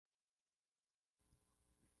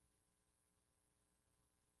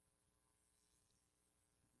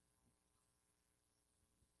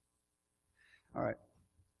All right.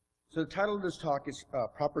 So the title of this talk is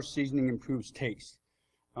Proper Seasoning Improves Taste.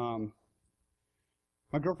 My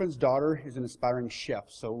girlfriend's daughter is an aspiring chef,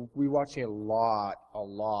 so we watch a lot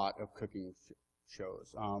of cooking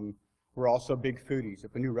shows. We're also big foodies.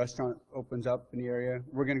 If a new restaurant opens up in the area,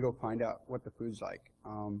 we're going to go find out what the food's like.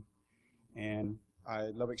 And I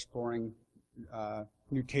love exploring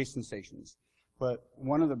new taste sensations. But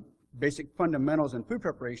one of the basic fundamentals in food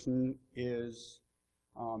preparation is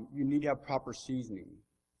you need to have proper seasoning.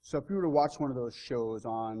 So if you were to watch one of those shows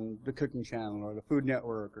on the Cooking Channel or the Food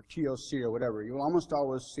Network or TLC or whatever, you'll almost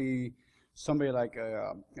always see somebody like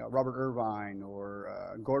Robert Irvine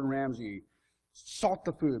or Gordon Ramsay salt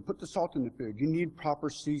the food, put the salt in the food. You need proper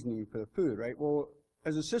seasoning for the food, right? Well,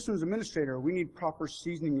 as a systems administrator, we need proper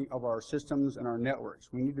seasoning of our systems and our networks.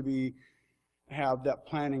 We need to have that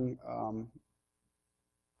planning.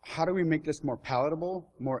 How do we make this more palatable,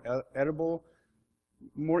 more edible,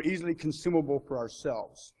 more easily consumable for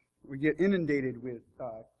ourselves? We get inundated with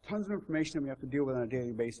tons of information that we have to deal with on a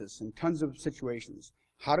daily basis and tons of situations.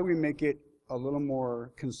 How do we make it a little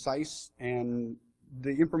more concise and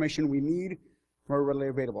the information we need more readily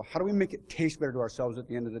available? How do we make it taste better to ourselves at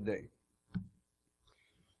the end of the day?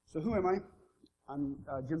 So who am I? I'm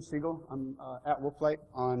Jim Siegel. I'm at Wolflight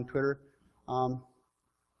on Twitter. I'm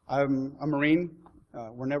a Marine.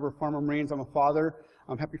 We're never former Marines. I'm a father.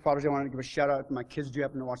 Happy Father's Day. I wanted to give a shout out to my kids. Do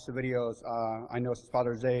happen to watch the videos? I know it's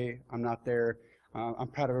Father's Day. I'm not there. I'm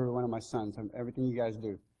proud of every one of my sons and everything you guys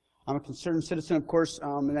do. I'm a concerned citizen, of course,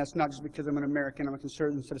 and that's not just because I'm an American. I'm a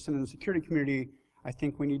concerned citizen in the security community. I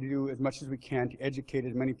think we need to do as much as we can to educate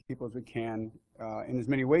as many people as we can in as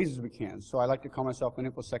many ways as we can. So I like to call myself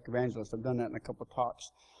an InfoSec evangelist. I've done that in a couple of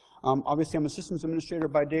talks. Obviously, I'm a systems administrator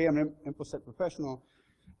by day. I'm an InfoSec professional.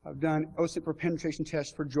 I've done OSINT for penetration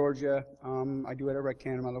tests for Georgia. I do whatever I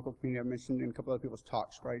can in my local community. I've mentioned in a couple of other people's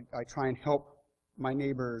talks, right? I try and help my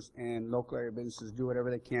neighbors and local area businesses do whatever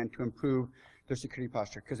they can to improve their security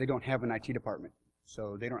posture because they don't have an IT department.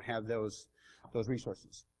 So they don't have those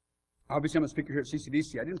resources. Obviously, I'm a speaker here at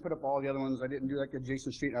CCDC. I didn't put up all the other ones. I didn't do like a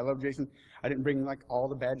Jason Street. I love Jason. I didn't bring like all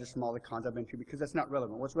the badges from all the cons I've been to because that's not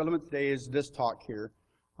relevant. What's relevant today is this talk here.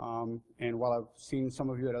 And while I've seen some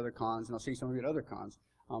of you at other cons, and I'll see some of you at other cons,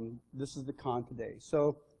 this is the con today.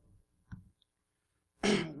 So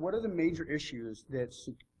what are the major issues that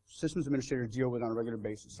systems administrators deal with on a regular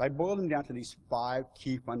basis? I boiled them down to these 5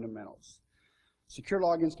 key fundamentals. Secure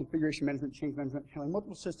logins, configuration management, change management, handling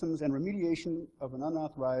multiple systems, and remediation of an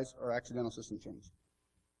unauthorized or accidental system change.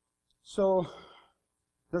 So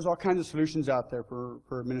there's all kinds of solutions out there for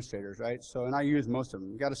administrators, right? So, and I use most of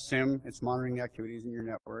them. You've got a SIM, it's monitoring the activities in your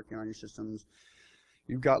network and on your systems.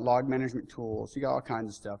 You've got log management tools. You got all kinds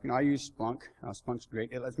of stuff. You know, I use Splunk. Splunk's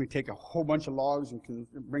great. It lets me take a whole bunch of logs and can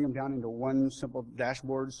bring them down into one simple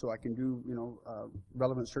dashboard so I can do, you know,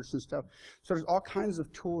 relevant search and stuff. So there's all kinds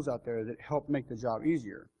of tools out there that help make the job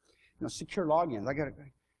easier. You know, secure logins.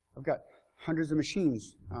 I've got hundreds of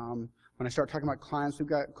machines. When I start talking about clients, we've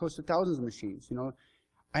got close to thousands of machines. You know,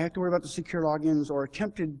 I have to worry about the secure logins or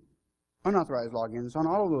attempted unauthorized logins on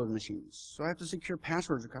all of those machines. So I have to secure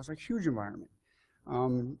passwords across a huge environment.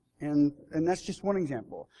 And that's just one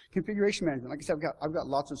example. Configuration management, like I said, I've got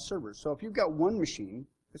lots of servers. So if you've got one machine,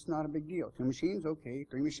 it's not a big deal. 2 machines, okay.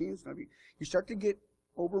 3 machines, not big. You start to get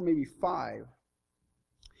over maybe 5,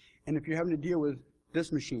 and if you're having to deal with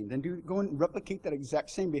this machine, then go and replicate that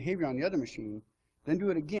exact same behavior on the other machine, then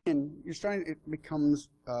do it again. It becomes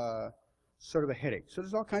sort of a headache. So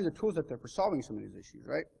there's all kinds of tools out there for solving some of these issues,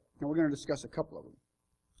 right? And we're going to discuss a couple of them.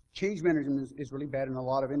 Change management is really bad in a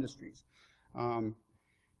lot of industries.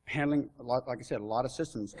 Handling a lot, like I said, a lot of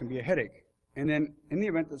systems can be a headache. And then in the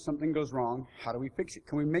event that something goes wrong, how do we fix it?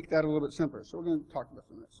 Can we make that a little bit simpler? So we're going to talk about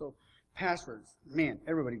some of that. So passwords, man,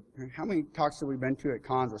 everybody, how many talks have we been to at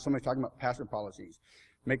cons where somebody's talking about password policies?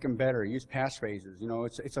 Make them better, use passphrases. You know,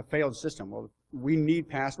 it's a failed system. Well, we need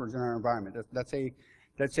passwords in our environment. That's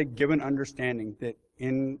a given understanding that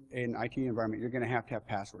in an IT environment, you're going to have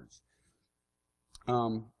passwords.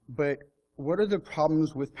 But what are the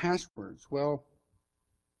problems with passwords? Well,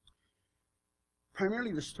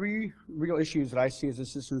 primarily there's 3 real issues that I see as a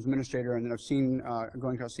systems administrator and that I've seen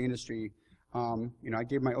going across the industry. You know, I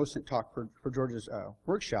gave my OSINT talk for Georgia's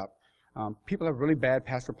workshop. People have really bad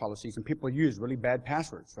password policies and people use really bad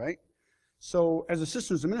passwords, right? So as a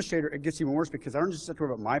systems administrator, it gets even worse because I don't just have to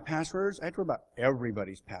worry about my passwords, I have to worry about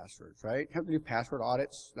everybody's passwords, right? I have to do password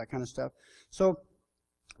audits, that kind of stuff. So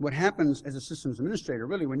what happens as a systems administrator,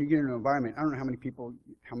 really, when you get into an environment, I don't know how many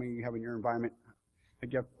you have in your environment.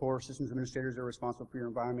 Like you have 4 systems administrators that are responsible for your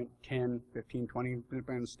environment, 10, 15, 20,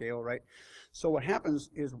 depending on the scale, right? So what happens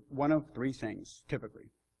is one of 3 things, typically.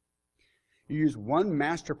 You use one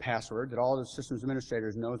master password that all the systems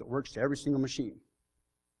administrators know that works to every single machine.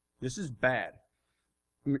 This is bad.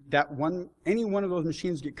 Any one of those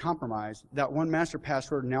machines get compromised, that one master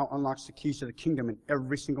password now unlocks the keys to the kingdom in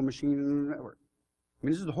every single machine in the network. I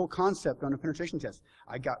mean, this is the whole concept on a penetration test.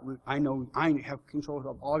 I know I have control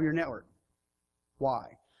of all of your network. Why?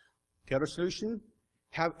 The other solution,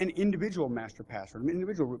 have an individual master password, an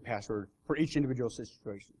individual root password for each individual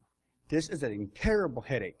situation. This is a terrible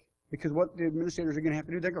headache, because what the administrators are going to have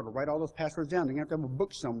to do, they're going to write all those passwords down. They're going to have a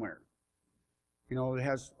book somewhere. You know, it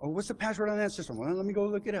has, oh, what's the password on that system? Well, let me go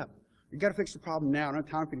look it up. You've got to fix the problem now. I don't have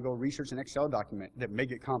time for you to go research an Excel document that may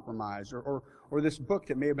get compromised, or this book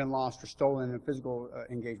that may have been lost or stolen in a physical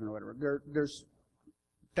engagement or whatever.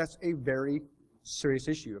 That's a very serious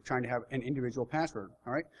issue of trying to have an individual password,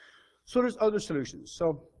 all right? So there's other solutions.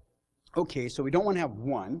 So, okay, so we don't want to have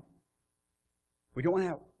one. We don't want to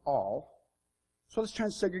have all. So let's try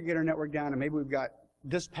and segregate our network down, and maybe we've got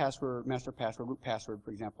this password, master password, root password,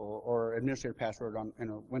 for example, or administrator password in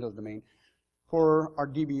a Windows domain for our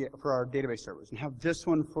database servers, and have this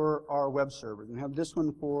one for our web servers, and have this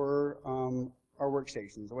one for our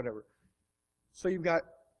workstations or whatever. So you've got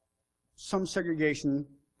some segregation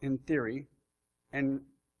in theory, and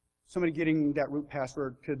somebody getting that root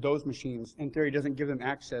password to those machines, in theory, doesn't give them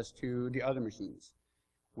access to the other machines.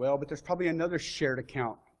 Well, but there's probably another shared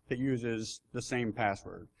account that uses the same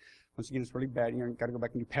password. Once again, it's really bad. You've got to go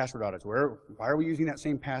back and do password audits. Why are we using that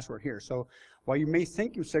same password here? So while you may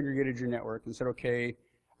think you've segregated your network and said, okay,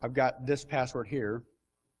 I've got this password here,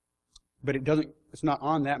 but it's not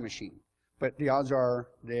on that machine. But the odds are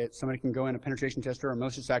that somebody can go in, a penetration tester or a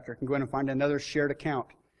malicious actor can go in and find another shared account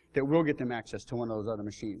that will get them access to one of those other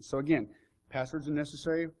machines. So again, passwords are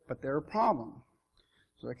necessary, but they're a problem.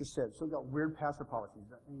 So like I said, so we've got weird password policies.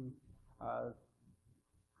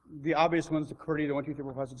 The obvious ones, the QWERTY, the 1, 2, 3,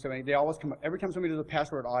 4, 5, 6, 7, 8, they always come up. Every time somebody does a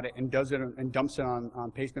password audit and does it and dumps it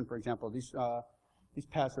on Pastebin, for example, these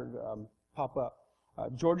passwords pop up.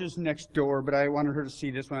 Georgia's next door, but I wanted her to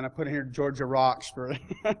see this one. I put in here Georgia rocks for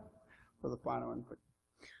for the final one.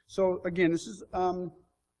 So again, this is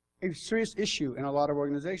a serious issue in a lot of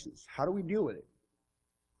organizations. How do we deal with it?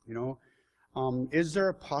 You know, is there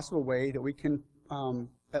a possible way that we can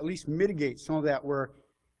at least mitigate some of that, where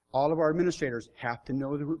all of our administrators have to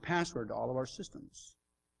know the root password to all of our systems?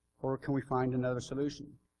 Or can we find another solution?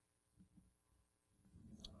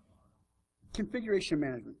 Configuration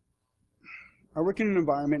management. I work in an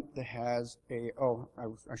environment that has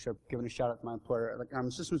I should have given a shout out to my employer. I'm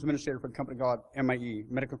a systems administrator for a company called MIE,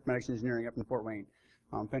 Medical Informatics Engineering, up in Fort Wayne.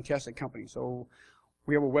 Fantastic company. So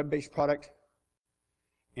we have a web-based product,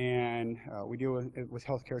 and we deal with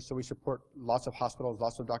healthcare, so we support lots of hospitals,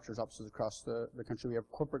 lots of doctors' offices across the country. We have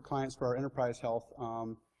corporate clients for our enterprise health,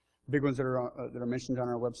 big ones that are mentioned on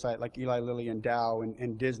our website, like Eli Lilly and Dow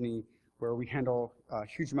and Disney, where we handle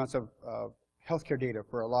huge amounts of healthcare data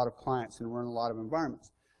for a lot of clients, and we're in a lot of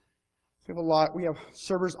environments. So we have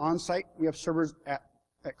servers on site, we have servers at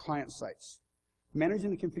client sites.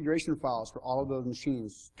 Managing the configuration files for all of those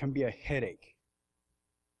machines can be a headache,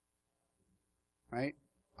 right?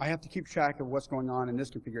 I have to keep track of what's going on in this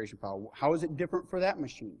configuration file. How is it different for that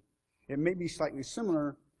machine? It may be slightly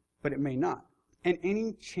similar, but it may not. And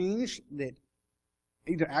any change that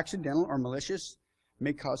either accidental or malicious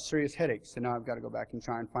may cause serious headaches. So now I've got to go back and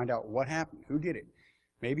try and find out what happened, who did it.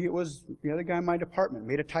 Maybe it was the other guy in my department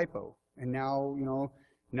made a typo, and now, you know,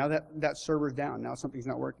 now that server's down, now something's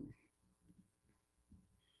not working.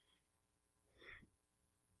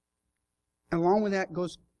 Along with that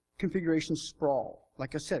goes configuration sprawl.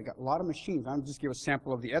 Like I said, I got a lot of machines. I'm just give a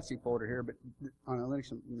sample of the Etsy folder here, but on a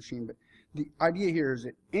Linux machine. But the idea here is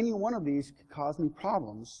that any one of these could cause me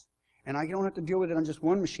problems, and I don't have to deal with it on just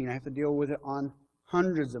one machine. I have to deal with it on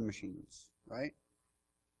hundreds of machines, right?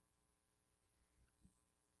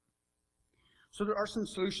 So there are some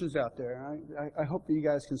solutions out there. I hope that you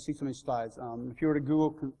guys can see some of these slides. If you were to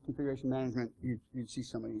Google configuration management, you'd see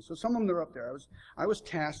some of these. So some of them are up there. I was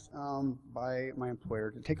tasked by my employer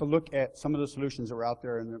to take a look at some of the solutions that were out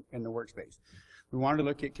there in the workspace. We wanted to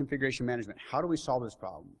look at configuration management. How do we solve this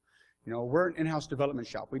problem? You know, we're an in-house development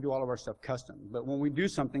shop. We do all of our stuff custom. But when we do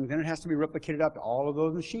something, then it has to be replicated out to all of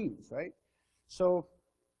those machines, right? So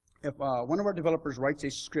if one of our developers writes a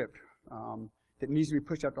script that needs to be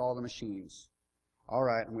pushed out to all the machines, all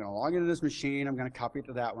right, I'm going to log into this machine, I'm going to copy it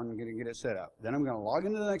to that one, I'm going to get it set up. Then I'm going to log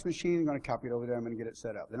into the next machine, I'm going to copy it over there, I'm going to get it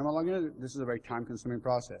set up. Then I'm going to log into, this is a very time-consuming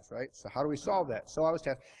process, right? So how do we solve that? So I was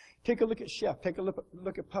tasked, take a look at Chef, take a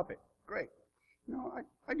look at Puppet. Great. You know,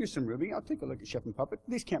 I do some Ruby, I'll take a look at Chef and Puppet.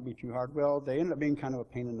 These can't be too hard. Well, they ended up being kind of a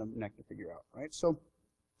pain in the neck to figure out, right? So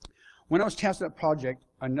When I was tasked with that project,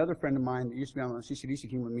 another friend of mine that used to be on the CCDC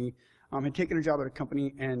team with me had taken a job at a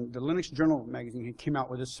company, and the Linux Journal magazine had came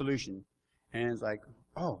out with a solution. And it's like,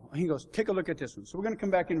 oh, he goes, take a look at this one. So we're going to come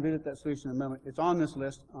back and visit that solution in a moment. It's on this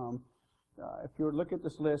list. If you would look at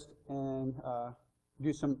this list and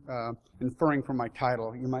do some inferring from my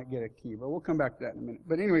title, you might get a key, but we'll come back to that in a minute.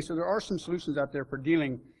 But anyway, so there are some solutions out there for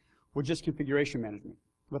dealing with just configuration management.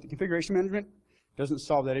 But the configuration management doesn't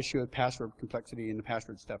solve that issue of password complexity and the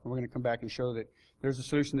password stuff. And we're going to come back and show that there's a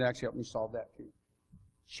solution that actually helped me solve that too.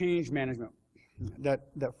 Change management, that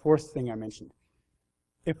fourth thing I mentioned.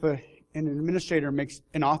 If an administrator makes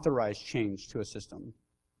an authorized change to a system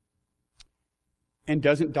and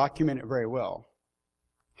doesn't document it very well,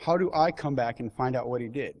 how do I come back and find out what he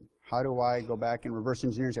did? How do I go back and reverse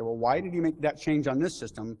engineer and say, well, why did he make that change on this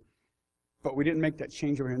system, but we didn't make that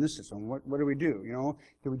change over here in this system? What do we do? You know,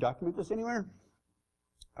 did we document this anywhere?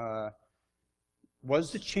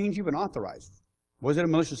 Was the change even authorized? Was it a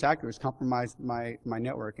malicious actor who's compromised my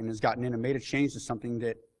network and has gotten in and made a change to something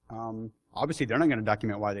that obviously they're not going to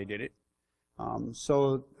document why they did it?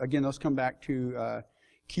 So again, those come back to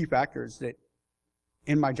key factors that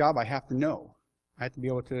in my job I have to know. I have to be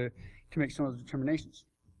able to make some of those determinations.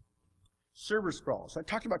 Server sprawl. So I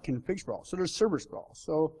talked about config sprawl. So there's server sprawl.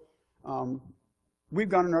 So we've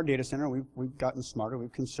gone in our data center. We've gotten smarter.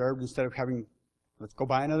 We've conserved instead of having, let's go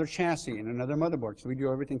buy another chassis and another motherboard. So we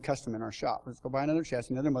do everything custom in our shop. Let's go buy another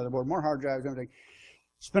chassis, another motherboard, more hard drives, everything.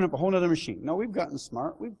 Spin up a whole other machine. No, we've gotten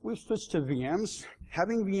smart. We've switched to VMs.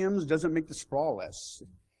 Having VMs doesn't make the sprawl less.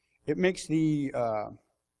 It makes the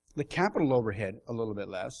capital overhead a little bit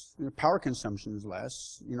less. Your power consumption is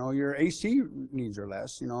less. You know, your AC needs are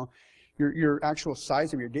less. You know, your actual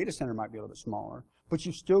size of your data center might be a little bit smaller, but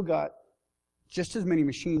you've still got just as many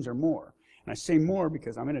machines or more. And I say more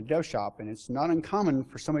because I'm in a dev shop, and it's not uncommon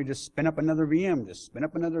for somebody to spin up another VM, just spin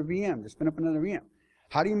up another VM, just spin up another VM.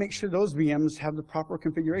 How do you make sure those VMs have the proper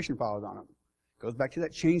configuration files on them? It goes back to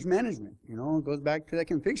that change management. You know, it goes back to that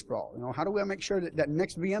config sprawl. You know, how do we make sure that that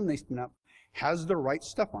next VM they spin up has the right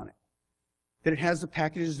stuff on it? That it has the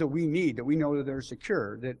packages that we need, that we know that they're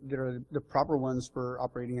secure, that are the proper ones for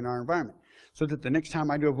operating in our environment. So that the next time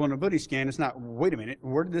I do a vulnerability scan, it's not, wait a minute,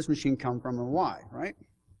 where did this machine come from and why, right?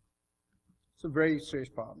 It's a very serious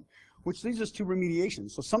problem. Which leads us to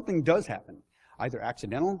remediation. So something does happen, either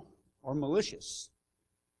accidental or malicious.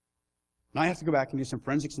 Now I have to go back and do some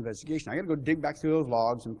forensics investigation. I got to go dig back through those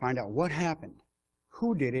logs and find out what happened,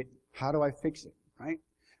 who did it, how do I fix it, right?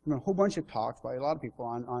 There's been a whole bunch of talks by a lot of people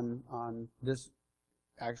on this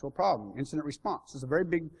actual problem. Incident response is a very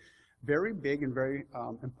big and very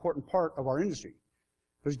important part of our industry.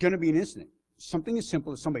 There's going to be an incident. Something as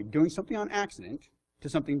simple as somebody doing something on accident to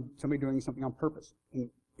somebody doing something on purpose. And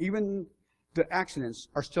even the accidents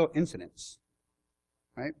are still incidents,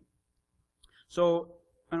 right? So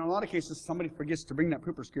in a lot of cases, somebody forgets to bring that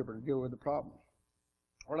pooper scooper to deal with the problem.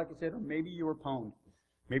 Or like I said, or maybe you were pwned.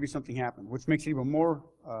 Maybe something happened, which makes it even more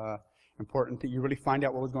important that you really find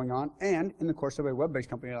out what was going on. And in the course of a web-based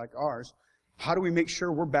company like ours, how do we make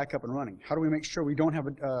sure we're back up and running? How do we make sure we don't have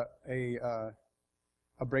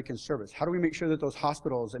a break in service? How do we make sure that those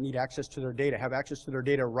hospitals that need access to their data have access to their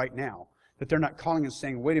data right now? That they're not calling and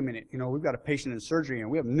saying, wait a minute, you know, we've got a patient in surgery and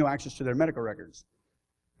we have no access to their medical records.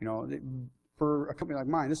 You know, for a company like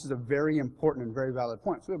mine, this is a very important and very valid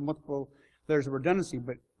point. So we have multiple layers of redundancy,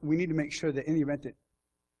 but we need to make sure that in the event that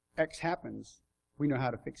X happens, we know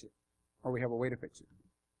how to fix it, or we have a way to fix it.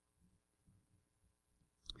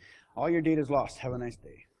 All your data is lost. Have a nice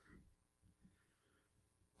day.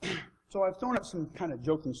 So I've thrown up some kind of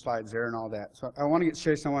joking slides there and all that. So I want to get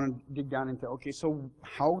serious. I want to dig down into, okay, so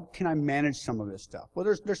how can I manage some of this stuff? Well,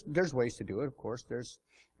 there's ways to do it, of course. There's,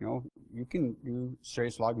 you know, you can do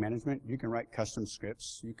serious log management. You can write custom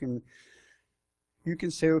scripts. You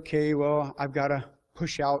can say, okay, well, I've got to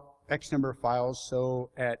push out X number of files,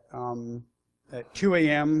 so at 2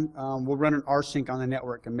 a.m. We'll run an rsync on the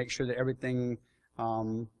network and make sure that everything,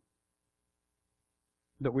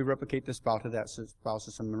 that we replicate this file to that file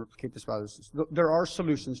system and replicate this file to this system. There are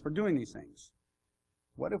solutions for doing these things.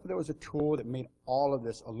 What if there was a tool that made all of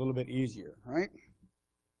this a little bit easier, right?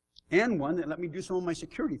 And one that let me do some of my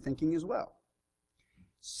security thinking as well.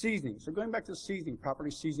 Seasoning. So going back to seasoning,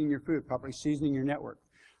 properly seasoning your food, properly seasoning your network,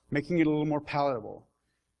 making it a little more palatable.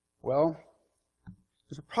 Well,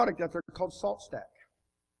 there's a product out there called SaltStack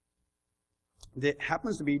that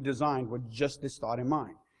happens to be designed with just this thought in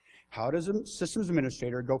mind. How does a systems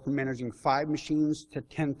administrator go from managing 5 machines to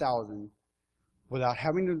 10,000 without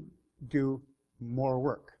having to do more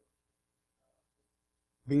work?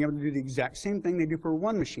 being able to do the exact same thing they do for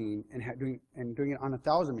one machine and doing it on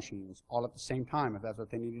 1,000 machines all at the same time, if that's what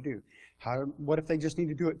they need to do. What if they just need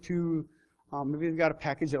to do it to, maybe they've got a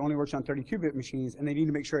package that only works on 32-bit machines, and they need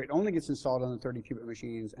to make sure it only gets installed on the 32-bit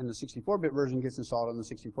machines, and the 64-bit version gets installed on the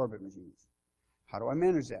 64-bit machines. How do I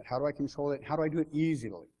manage that? How do I control it? How do I do it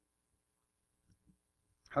easily?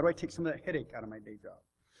 How do I take some of that headache out of my day job?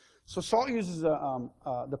 So SALT uses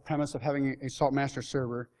the premise of having a SALT master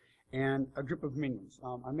server and a group of minions.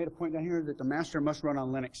 I made a point down here that the master must run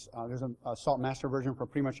on Linux. There's a SALT master version for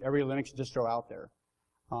pretty much every Linux distro out there.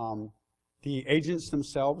 The agents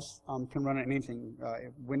themselves can run on anything,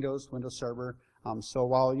 Windows Server. So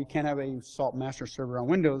while you can't have a SALT master server on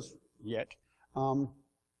Windows yet,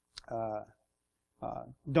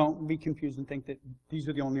 don't be confused and think that these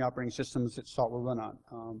are the only operating systems that SALT will run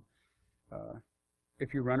on.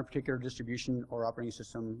 If you run a particular distribution or operating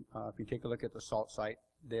system, if you take a look at the SALT site,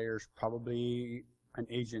 there's probably an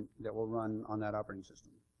agent that will run on that operating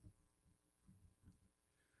system.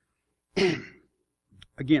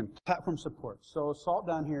 Again, platform support. So SALT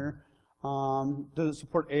down here, does it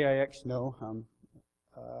support AIX? No.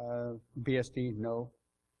 BSD? No.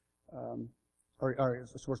 Or it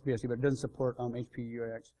supports BSD, but it doesn't support HP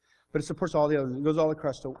UAX. But it supports all the others. It goes all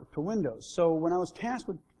across to Windows. So when I was tasked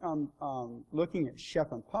with looking at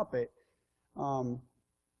Chef and Puppet,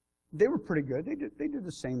 they were pretty good. They did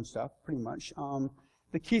the same stuff pretty much.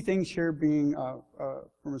 The key things here being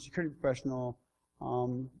from a security professional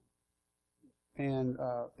and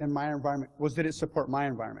in my environment was that it support my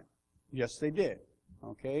environment. Yes, they did.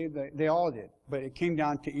 Okay, they all did, but it came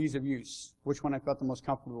down to ease of use. Which one I felt the most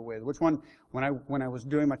comfortable with? Which one, when I was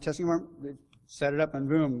doing my testing environment, set it up and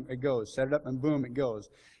boom, it goes. Set it up and boom, it goes.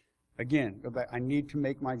 Again, go back. I need to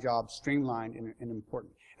make my job streamlined and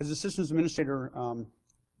important. As a systems administrator,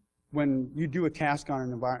 when you do a task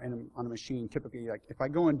on on a machine, typically, like if I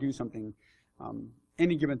go and do something,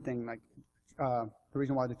 any given thing, like the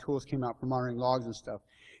reason why the tools came out for monitoring logs and stuff,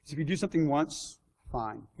 is if you do something once,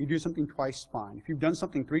 fine. You do something twice, fine. If you've done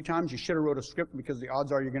something 3 times, you should have wrote a script because the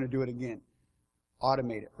odds are you're going to do it again.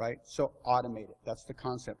 Automate it, right? So automate it. That's the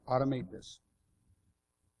concept. Automate this.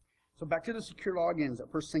 So back to the secure logins, that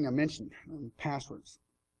first thing I mentioned, passwords.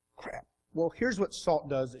 Crap. Well, here's what SALT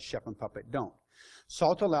does that Chef and Puppet don't.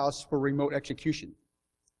 SALT allows for remote execution.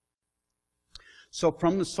 So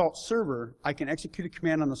from the SALT server, I can execute a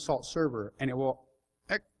command on the SALT server, and it will,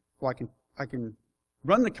 well, I can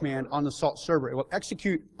run the command on the SALT server. It will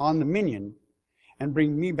execute on the minion and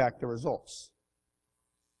bring me back the results.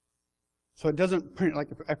 So it doesn't print, like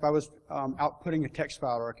if I was outputting a text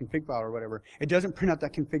file or a config file or whatever, it doesn't print out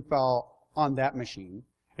that config file on that machine.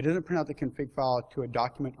 It doesn't print out the config file to a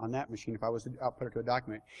document on that machine if I was to output it to a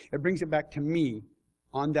document. It brings it back to me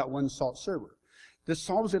on that one SALT server. This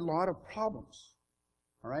solves a lot of problems.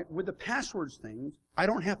 All right? With the passwords things, I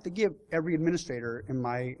don't have to give every administrator in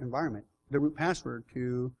my environment the root password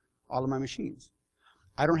to all of my machines.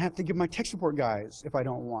 I don't have to give my tech support guys, if I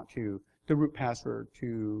don't want to, the root password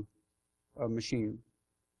to a machine.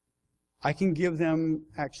 I can give them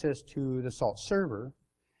access to the SALT server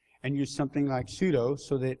and use something like sudo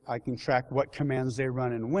so that I can track what commands they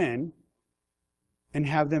run and when, and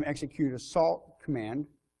have them execute a SALT command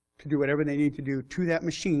to do whatever they need to do to that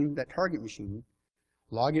machine, that target machine,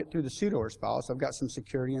 log it through the sudo file, so I've got some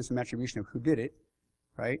security and some attribution of who did it,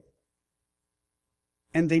 right?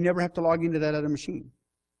 And they never have to log into that other machine.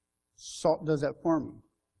 SALT does that for me.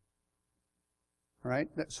 All right?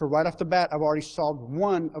 So right off the bat, I've already solved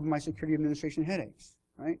one of my security administration headaches.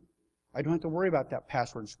 Right? I don't have to worry about that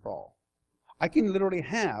password sprawl. I can literally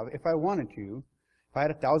have, if I wanted to, if I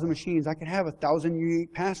had 1,000 machines, I could have 1,000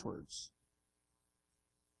 unique passwords.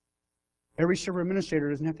 Every server administrator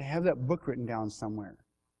doesn't have to have that book written down somewhere.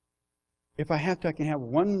 If I have to, I can have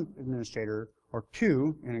one administrator or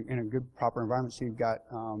 2 in a good, proper environment, so you've got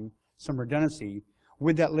some redundancy,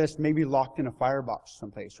 with that list maybe locked in a firebox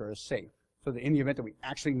someplace or a safe, so that in the event that we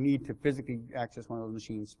actually need to physically access one of those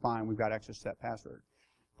machines, fine, we've got access to that password.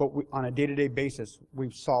 But on a day-to-day basis,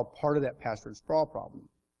 we've solved part of that password sprawl problem.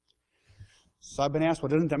 So I've been asked, well,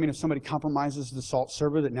 doesn't that mean if somebody compromises the SALT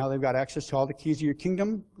server that now they've got access to all the keys of your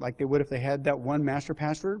kingdom, like they would if they had that one master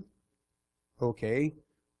password? Okay.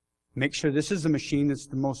 Make sure this is the machine that's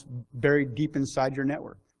the most buried deep inside your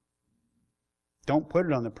network. Don't put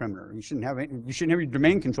it on the perimeter. You shouldn't have your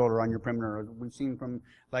domain controller on your perimeter. We've seen from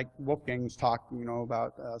like Wolfgang's talk, you know,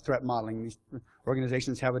 about threat modeling. These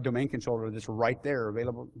organizations have a domain controller that's right there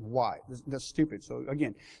available. Why? That's stupid. So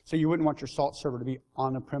again, so you wouldn't want your SALT server to be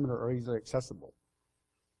on the perimeter or easily accessible.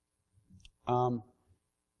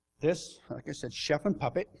 This, like I said, Chef and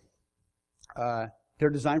Puppet they're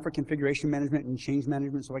designed for configuration management and change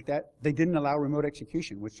management, stuff like that. They didn't allow remote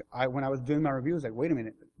execution, which when I was doing my review, I was like, wait a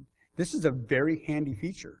minute, this is a very handy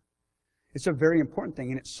feature. It's a very important thing,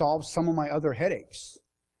 and it solves some of my other headaches.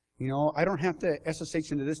 You know, I don't have to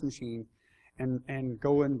SSH into this machine and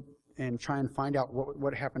go and try and find out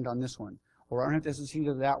what happened on this one. Or I don't have to SSH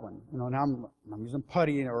into that one. You know, now I'm using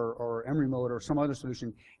PuTTY or mRemote or some other solution,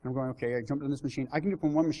 and I'm going, okay, I jumped on this machine. I can do it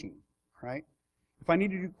from one machine, right? If I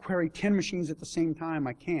need to query 10 machines at the same time,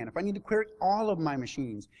 I can. If I need to query all of my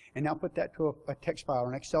machines and now put that to a text file or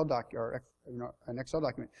an Excel doc or an Excel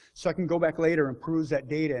document, so I can go back later and peruse that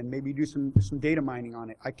data and maybe do some data mining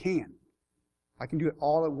on it, I can. I can do it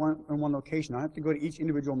all in one location. I don't have to go to each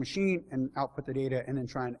individual machine and output the data and then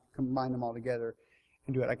try and combine them all together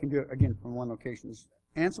and do it. I can do it, again, from one location.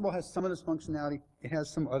 Ansible has some of this functionality. It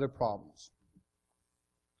has some other problems.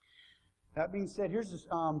 That being said, here's this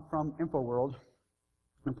from InfoWorld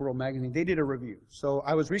magazine. They did a review. So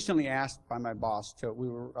I was recently asked by my boss we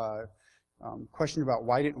were questioned about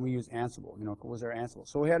why didn't we use Ansible? You know, was there Ansible?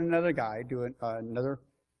 So we had another guy do another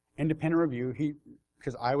independent review.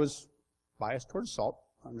 Because I was biased towards Salt,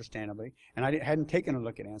 understandably, and I hadn't taken a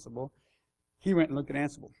look at Ansible. He went and looked at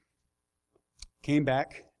Ansible. Came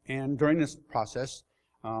back, and during this process,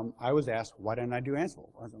 I was asked, why didn't I do Ansible?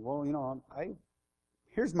 I said, well, you know,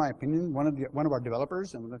 here's my opinion. One of our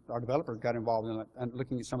developers, and our developers got involved in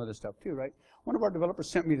looking at some of this stuff too, right? One of our developers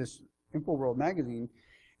sent me this InfoWorld magazine,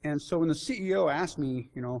 and so when the CEO asked me,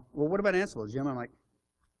 you know, well, what about Ansible, Jim? I'm like,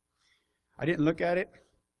 I didn't look at it.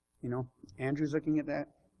 You know, Andrew's looking at that.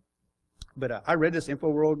 But I read this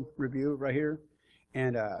InfoWorld review right here,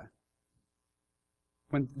 and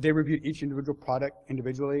when they reviewed each individual product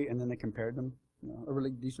individually, and then they compared them, you know, a really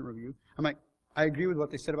decent review. I'm like, I agree with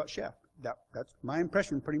what they said about Chef. That's my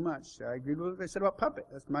impression, pretty much. I agreed with what they said about Puppet.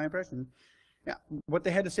 That's my impression. Yeah, what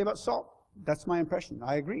they had to say about Salt, that's my impression.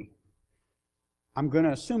 I agree. I'm going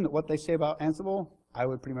to assume that what they say about Ansible, I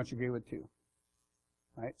would pretty much agree with too.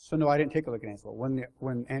 Right? So no, I didn't take a look at Ansible.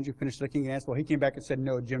 When Andrew finished looking at Ansible, he came back and said,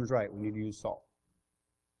 no, Jim's right. We need to use Salt.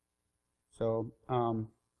 So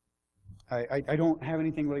I don't have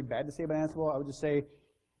anything really bad to say about Ansible. I would just say,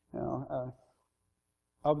 you know,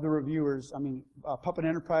 of the reviewers, I mean, Puppet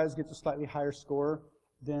Enterprise gets a slightly higher score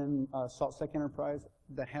than SaltSec Enterprise.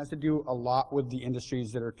 That has to do a lot with the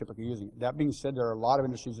industries that are typically using it. That being said, there are a lot of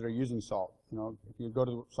industries that are using Salt. You know, if you go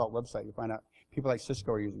to the Salt website, you find out people like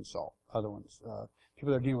Cisco are using Salt. Other ones,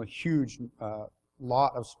 people that are dealing with huge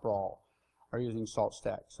lot of sprawl are using Salt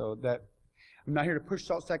Stack. So that I'm not here to push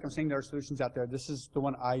Salt Stack. I'm saying there are solutions out there. This is the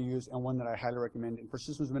one I use and one that I highly recommend. And for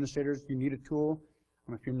systems administrators, you need a tool.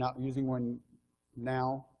 If you're not using one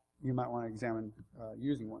now, you might want to examine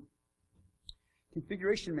using one.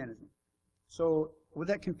 Configuration management. So with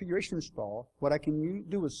that configuration install, what I can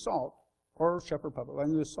do with Salt or Chef or Puppet, what I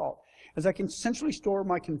can do with Salt, is I can centrally store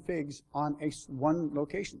my configs on one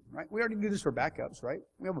location, right? We already do this for backups, right?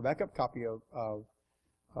 We have a backup copy of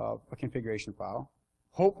a configuration file.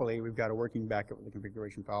 Hopefully, we've got a working backup with the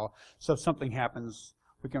configuration file. So if something happens,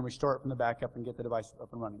 we can restore it from the backup and get the device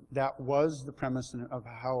up and running. That was the premise of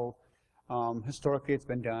how historically it's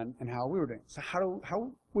been done and how we were doing it. So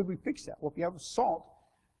how would we fix that? Well, if you have Salt,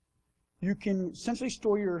 you can essentially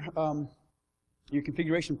store your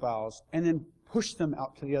configuration files and then push them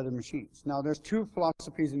out to the other machines. Now, there's two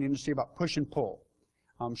philosophies in the industry about push and pull.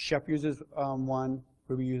 Chef uses one,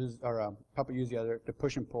 Ruby uses, or Puppet uses the other, to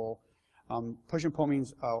push and pull. Push and pull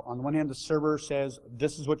means, on the one hand, the server says,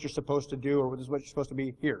 this is what you're supposed to do, or this is what you're supposed to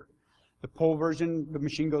be here. The pull version, the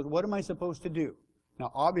machine goes, what am I supposed to do? Now,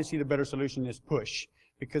 obviously, the better solution is push,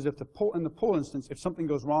 because if in the pull instance, if something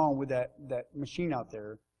goes wrong with that machine out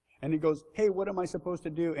there, and it goes, hey, what am I supposed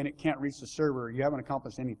to do? And it can't reach the server, you haven't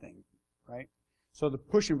accomplished anything, right? So the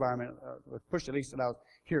push environment, push at least allows,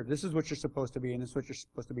 here, this is what you're supposed to be, and this is what you're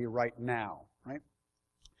supposed to be right now, right?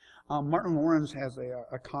 Martin Lawrence has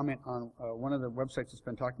a comment on one of the websites that's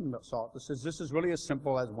been talking about Salt that says, this is really as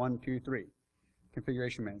simple as 1, 2, 3,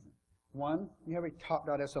 configuration management. One, you have a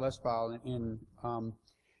top.sls file in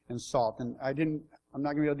Salt, and I'm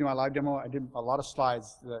not going to be able to do my live demo. I did a lot of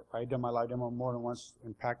slides. I did my live demo more than once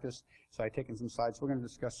in practice, so I've taken some slides. We're going to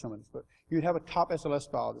discuss some of this. But you'd have a top SLS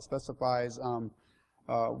file that specifies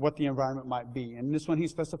what the environment might be. And this one,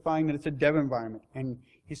 he's specifying that it's a dev environment. And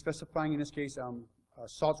he's specifying, in this case,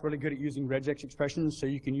 Salt's really good at using regex expressions, so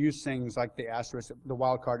you can use things like the asterisk, the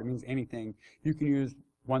wildcard, it means anything. You can use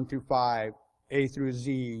 1 through 5, A through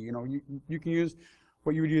Z. You know, you can use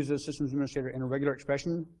what you would use as a systems administrator in a regular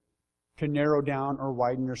expression to narrow down or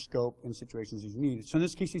widen your scope in situations as you need. So in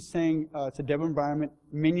this case, he's saying it's a dev environment,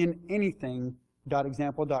 minion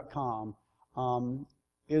anything.example.com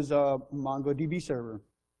is a MongoDB server.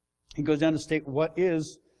 He goes down to state what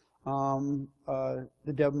is the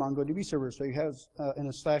dev MongoDB server. So he has in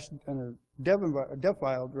a dev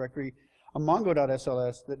file directory a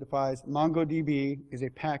mongo.sls that defines MongoDB is a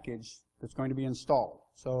package that's going to be installed.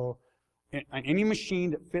 So on any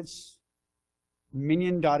machine that fits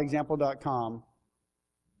minion.example.com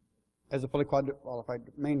as a fully qualified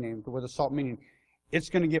domain name with a salt minion, it's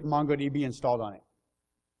going to get MongoDB installed on it.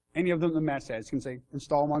 Any of them that match that, it's going to say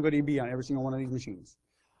install MongoDB on every single one of these machines.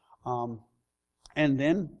 And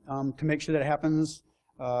then to make sure that it happens,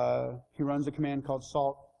 he runs a command called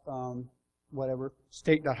salt whatever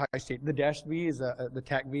state.highstate. The dash v is the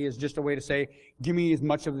tac v is just a way to say, give me as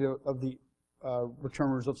much of the return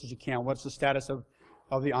results as you can. What's the status of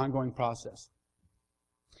the ongoing process?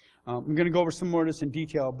 I'm going to go over some more of this in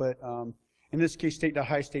detail, but in this case,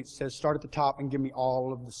 state.highstate says start at the top and give me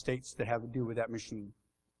all of the states that have to do with that machine.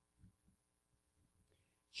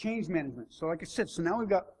 Change management. So like I said, so now we've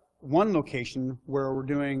got one location where we're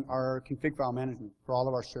doing our config file management for all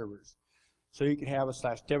of our servers. So you can have a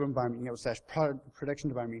 /dev environment, you can have a /production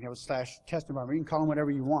environment, you can have a /test environment, you can call them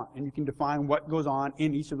whatever you want, and you can define what goes on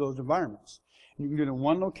in each of those environments. And you can do it in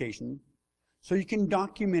one location, so you can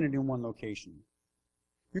document it in one location.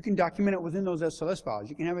 You can document it within those SLS files.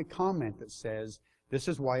 You can have a comment that says, this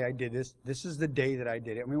is why I did this, this is the day that I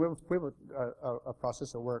did it. I mean, we have a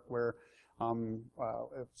process of work where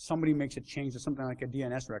if somebody makes a change to something like a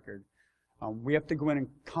DNS record, we have to go in and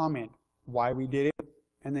comment why we did it,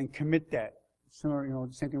 and then commit that. Similar,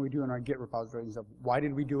 the same thing we do in our Git repository and stuff. Why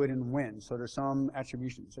did we do it and when? So there's some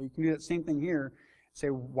attribution. So you can do that same thing here. Say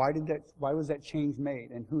why was that change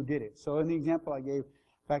made and who did it? So in the example I gave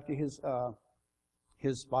back to his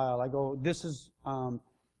file, I go, this is the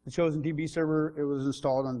chosen DB server. It was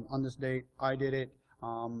installed on this date. I did it.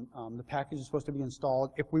 The package is supposed to be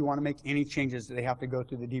installed. If we want to make any changes, they have to go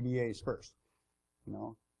through the DBAs first.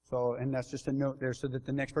 So, and that's just a note there so that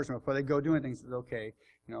the next person, before they go do anything, says, okay,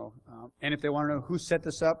 and if they want to know who set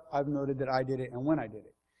this up, I've noted that I did it and when I did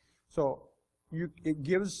it. So it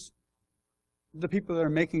gives the people that are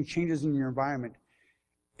making changes in your environment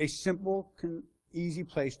a simple, easy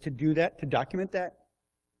place to do that, to document that.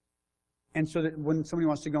 And so that when somebody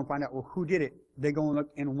wants to go and find out, well, who did it, they go and look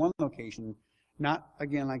in one location, not,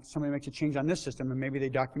 again, like somebody makes a change on this system and maybe they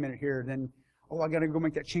document it here, then, oh, I got to go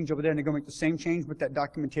make that change over there, and they go make the same change, but that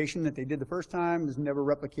documentation that they did the first time is never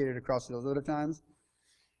replicated across those other times.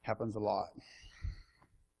 Happens a lot.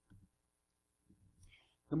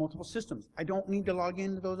 The multiple systems. I don't need to log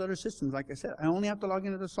into those other systems. Like I said, I only have to log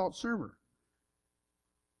into the Salt server.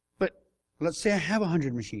 But let's say I have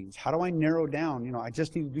 100 machines. How do I narrow down? I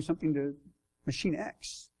just need to do something to machine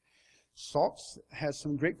X. Salt has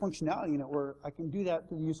some great functionality in it where I can do that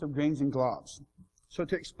through the use of grains and globs. So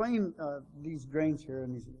to explain these grains here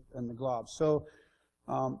and the globs. So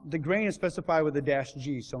the grain is specified with a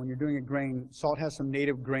 -G. So when you're doing a grain, Salt has some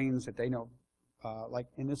native grains that they know. Like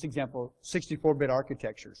in this example, 64-bit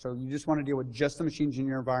architecture. So you just want to deal with just the machines in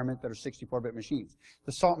your environment that are 64-bit machines.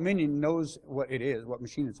 The Salt minion knows what it is, what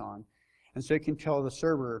machine it's on. And so it can tell the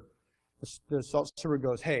server, the Salt server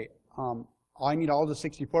goes, hey, I need all the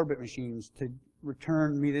 64-bit machines to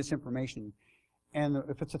return me this information. And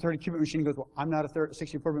if it's a 30-qubit machine, it goes, well, I'm not a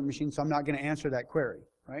 64-bit machine, so I'm not going to answer that query,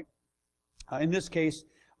 right? In this case,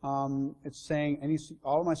 it's saying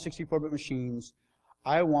all of my 64-bit machines,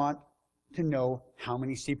 I want to know how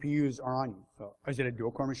many CPUs are on you. So is it a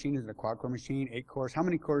dual-core machine? Is it a quad-core machine? 8 cores? How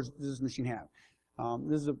many cores does this machine have?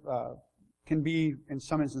 This is can be, in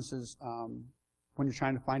some instances, when you're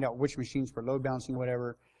trying to find out which machines for load balancing,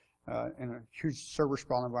 whatever, in a huge server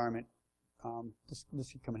sprawl environment, this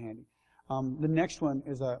could come in handy. The next one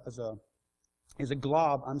is a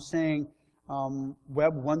glob. I'm saying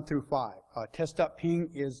web 1 through 5. Test.ping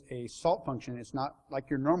is a Salt function. It's not like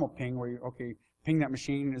your normal ping where you ping that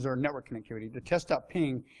machine. Is there a network connectivity? The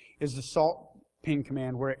test.ping is the Salt ping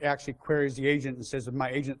command where it actually queries the agent and says, is my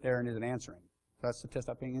agent there, and is it answering? So that's the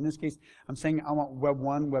test.ping. In this case, I'm saying I want web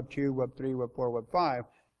 1, web 2, web 3, web 4, web 5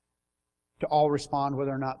 to all respond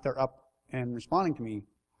whether or not they're up and responding to me.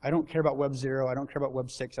 I don't care about web 0, I don't care about web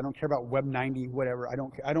 6, I don't care about web 90, whatever. I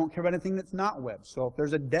don't care about anything that's not web. So if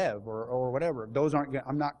there's a dev or whatever, those aren't,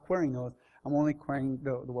 I'm not querying those. I'm only querying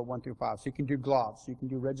the web 1 through 5. So you can do globs, so you can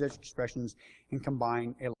do regex expressions and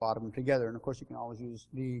combine a lot of them together. And of course you can always use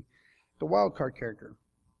the wildcard character.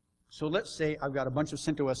 So let's say I've got a bunch of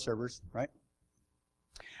CentOS servers, right?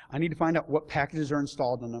 I need to find out what packages are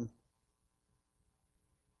installed in them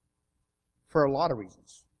for a lot of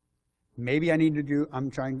reasons. Maybe I'm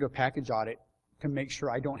trying to do a package audit to make sure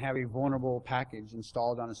I don't have a vulnerable package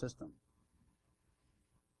installed on a system.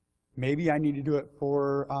 Maybe I need to do it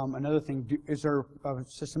for another thing. Is there a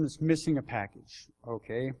system that's missing a package?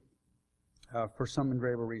 Okay, for some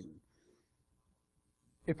invariable reason.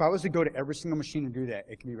 If I was to go to every single machine and do that,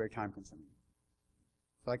 it can be very time consuming.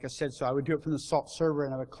 Like I said, so I would do it from the SALT server,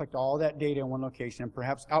 and I would collect all that data in one location and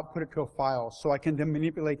perhaps output it to a file so I can then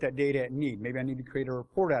manipulate that data at need. Maybe I need to create a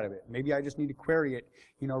report out of it. Maybe I just need to query it,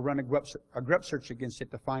 you know, run a grep search against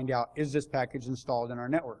it to find out, is this package installed in our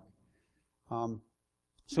network?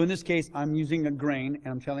 So in this case, I'm using a grain,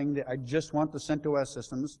 and I'm telling that I just want the CentOS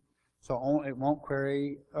systems. So it won't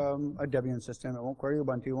query a Debian system, it won't query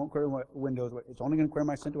Ubuntu, it won't query Windows, it's only going to query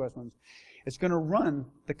my CentOS ones. It's going to run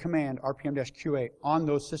the command rpm-qa on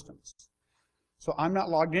those systems. So I'm not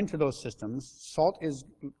logged into those systems, SALT is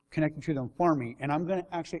connected to them for me, and I'm going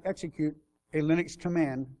to actually execute a Linux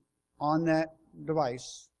command on that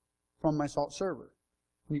device from my SALT server.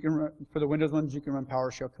 You can run, for the Windows ones, you can run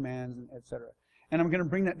PowerShell commands, etc. And I'm going to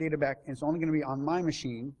bring that data back, and it's only going to be on my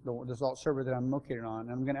machine, the SALT server that I'm located on,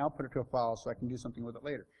 and I'm going to output it to a file so I can do something with it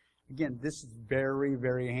later. Again, this is very,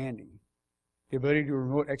 very handy. The ability to do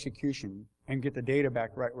remote execution and get the data back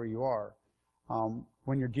right where you are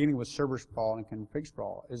when you're dealing with server sprawl and config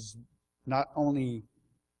sprawl is not only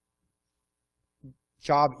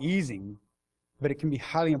job easing, but it can be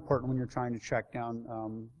highly important when you're trying to track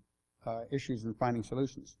down issues and finding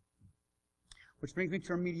solutions. Which brings me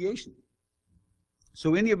to remediation.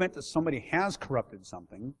 So in the event that somebody has corrupted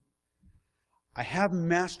something, I have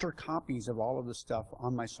master copies of all of the stuff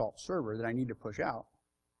on my SALT server that I need to push out.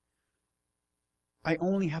 I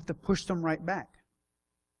only have to push them right back.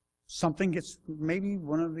 Something gets, maybe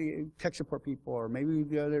one of the tech support people or maybe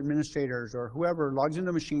the other administrators or whoever logs into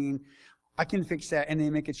the machine, I can fix that and they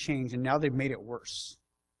make a change and now they've made it worse.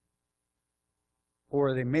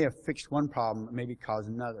 Or they may have fixed one problem and maybe caused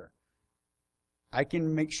another. I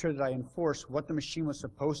can make sure that I enforce what the machine was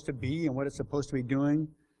supposed to be and what it's supposed to be doing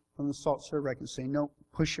from the SALT server. I can say, no,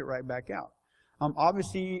 push it right back out.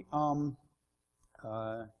 Obviously,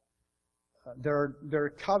 there are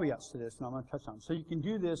caveats to this, and I'm going to touch on. So you can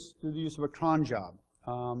do this through the use of a cron job.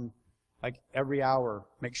 Like every hour,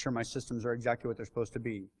 make sure my systems are exactly what they're supposed to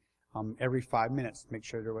be. Every 5 minutes, make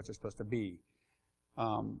sure they're what they're supposed to be.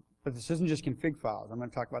 But this isn't just config files. I'm going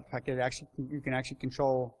to talk about the fact that you can actually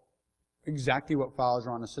control exactly what files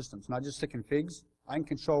are on the systems, not just the configs. I can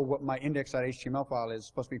control what my index.html file is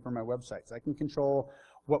supposed to be for my websites. I can control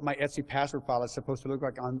what my Etsy password file is supposed to look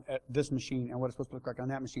like on this machine and what it's supposed to look like on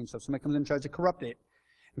that machine. So if somebody comes in and tries to corrupt it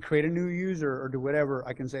and create a new user or do whatever,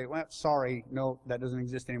 I can say, well, sorry, no, that doesn't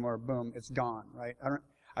exist anymore. Boom, it's gone, right? I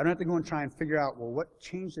don't have to go and try and figure out, well, what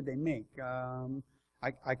change did they make?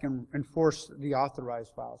 I can enforce the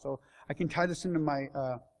authorized file. So I can tie this into my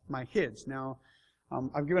my HIDs. Now,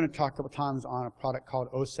 I've given a talk a couple times on a product called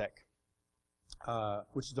OSEC,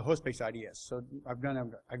 which is the host-based IDS. So I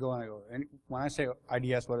go, and when I say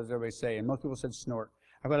IDS, what does everybody say? And most people said snort.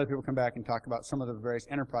 I've had other people come back and talk about some of the various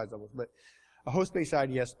enterprise levels. But a host-based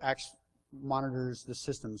IDS monitors the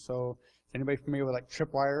system. So is anybody familiar with like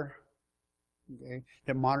Tripwire? Okay,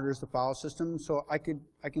 that monitors the file system. So I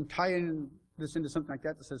can tie in this into something like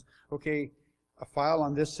that says, okay, a file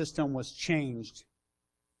on this system was changed.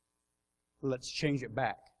 Let's change it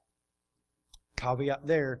back. Caveat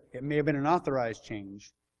there, it may have been an authorized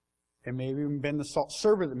change. It may have even been the SALT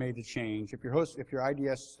server that made the change. If your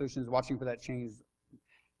IDS solution is watching for that change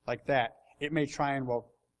like that, it may try and,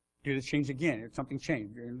 well, do the change again if something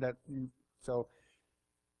changed. So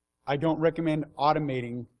I don't recommend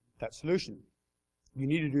automating that solution. You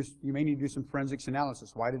may need to do some forensics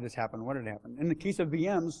analysis. Why did this happen? What did happen? In the case of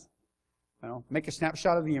VMs, make a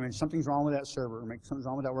snapshot of the image. Something's wrong with that server. Something's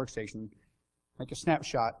wrong with that workstation. Make a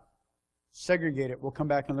snapshot. Segregate it. We'll come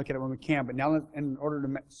back and look at it when we can. But now, in order to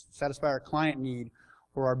satisfy our client need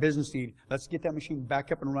or our business need, let's get that machine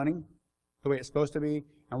back up and running the way it's supposed to be,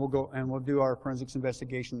 and we'll do our forensics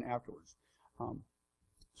investigation afterwards.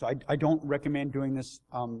 So I don't recommend doing this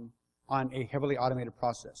on a heavily automated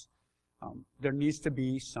process. There needs to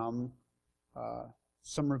be some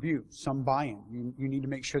review, some buy-in. You need to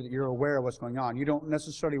make sure that you're aware of what's going on. You don't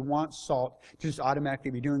necessarily want SALT to just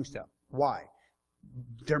automatically be doing stuff. Why?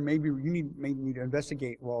 You may need to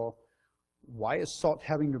investigate, well, why is SALT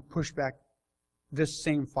having to push back this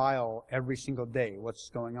same file every single day? What's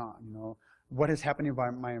going on? What is happening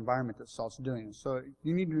in my environment that SALT's doing? So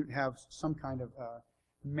you need to have some kind of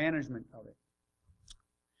management of it.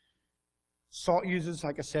 SALT uses,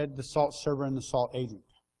 like I said, the SALT server and the SALT agent.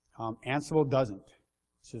 Ansible doesn't.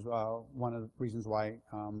 This is one of the reasons why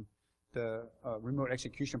the remote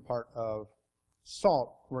execution part of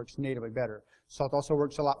SALT works natively better. SALT also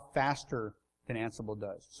works a lot faster than Ansible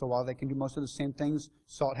does. So while they can do most of the same things,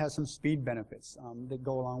 Salt has some speed benefits that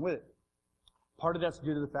go along with it. Part of that's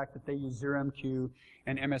due to the fact that they use 0MQ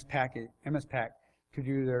and MSPAC to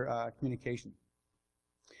do their communication.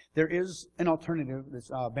 There is an alternative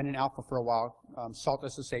that's been in alpha for a while, Salt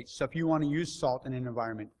SSH. So if you want to use Salt in an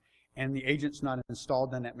environment and the agent's not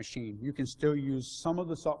installed on that machine, you can still use some of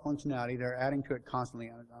the Salt functionality. They're adding to it constantly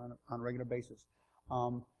on a regular basis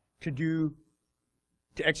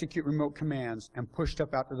to execute remote commands and push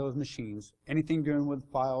stuff out to those machines. Anything doing with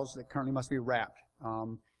files that currently must be wrapped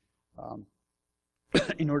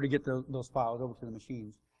in order to get those files over to the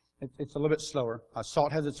machines. It's a little bit slower.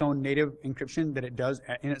 Salt has its own native encryption that it does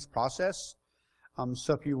in its process.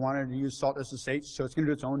 So if you wanted to use Salt SSH, so it's going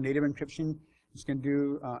to do its own native encryption. It's going to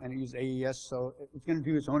do, and it uses AES, so it's going to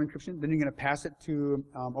do its own encryption. Then you're going to pass it to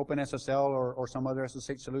OpenSSL or some other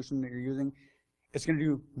SSH solution that you're using. It's going to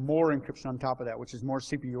do more encryption on top of that, which is more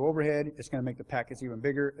CPU overhead. It's going to make the packets even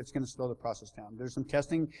bigger. It's going to slow the process down. There's some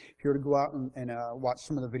testing. If you were to go out and watch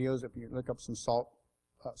some of the videos, if you look up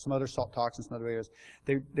some other Salt talks and some other videos,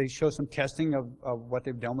 they show some testing of what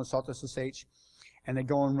they've done with Salt SSH, and they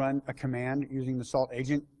go and run a command using the Salt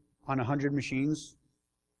agent on 100 machines,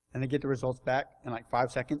 and they get the results back in like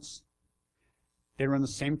 5 seconds. They run the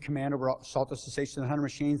same command over Salt SSH to 100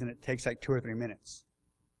 machines, and it takes like 2 or 3 minutes.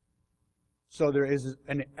 So there is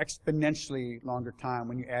an exponentially longer time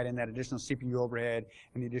when you add in that additional CPU overhead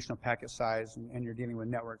and the additional packet size, and you're dealing with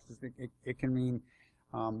networks. It can mean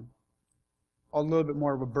a little bit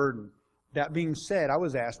more of a burden. That being said, I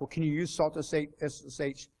was asked, well, can you use Salt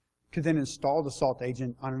SSH to then install the Salt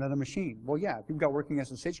agent on another machine? Well, yeah, if you've got working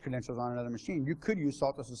SSH credentials on another machine, you could use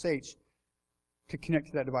Salt SSH to connect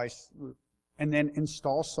to that device and then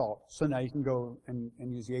install Salt. So now you can go and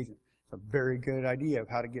use the agent. It's a very good idea of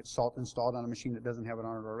how to get Salt installed on a machine that doesn't have it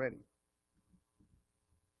on it already.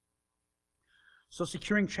 So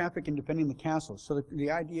securing traffic and defending the castle. So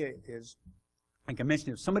the idea is, like I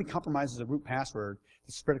mentioned, if somebody compromises a root password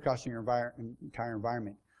that's spread across your entire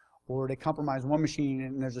environment, or they compromise one machine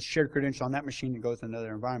and there's a shared credential on that machine that goes to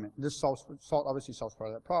another environment, Salt obviously solves part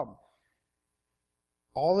of that problem.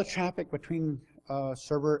 All the traffic between a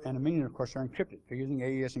server and a minion, of course, are encrypted. They're using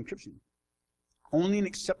AES encryption. Only an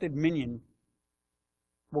accepted minion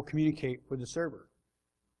will communicate with the server.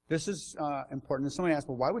 This is important. And somebody asked,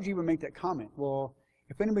 well, why would you even make that comment? Well,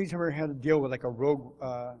 if anybody's ever had to deal with like a rogue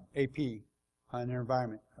AP in their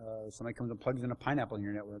environment, somebody comes and plugs in a pineapple in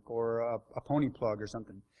your network, or a pony plug or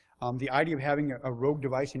something. The idea of having a rogue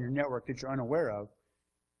device in your network that you're unaware of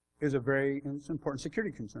is it's an important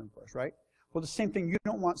security concern for us, right? Well, the same thing, you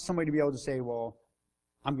don't want somebody to be able to say, well,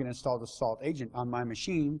 I'm going to install the Salt agent on my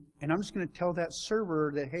machine, and I'm just going to tell that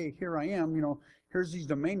server that, hey, here I am, here's these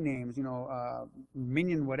domain names,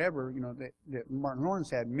 minion whatever, that Martin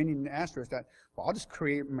Lawrence had, minion asterisk. Well, I'll just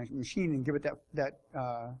create my machine and give it that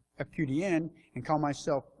FQDN and call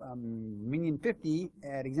myself minion50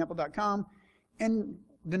 at example.com, and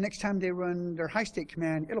the next time they run their high state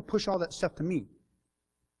command, it'll push all that stuff to me.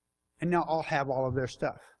 And now I'll have all of their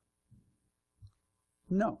stuff.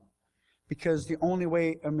 No. Because the only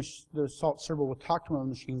way the Salt server will talk to one of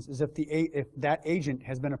the machines is if that agent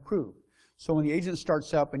has been approved. So when the agent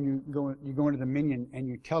starts up and you go into the minion and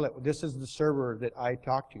you tell it, this is the server that I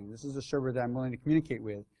talk to, this is the server that I'm willing to communicate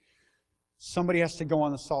with, somebody has to go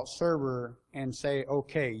on the Salt server and say,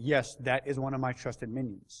 okay, yes, that is one of my trusted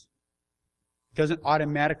minions. It doesn't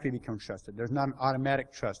automatically become trusted. There's not an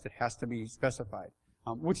automatic trust. It has to be specified,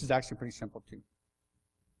 which is actually pretty simple too.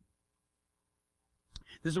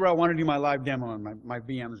 This is where I want to do my live demo, and my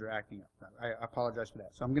VMs are acting up. I apologize for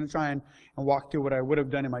that. So I'm going to try and walk through what I would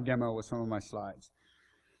have done in my demo with some of my slides.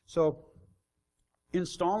 So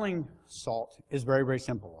installing Salt is very, very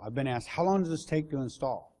simple. I've been asked, how long does this take to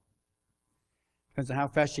install? Depends on how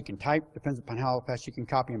fast you can type, depends upon how fast you can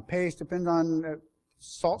copy and paste, depends on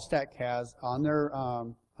Salt Stack has on their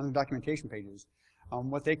documentation pages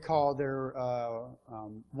what they call their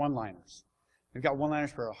one-liners. They've got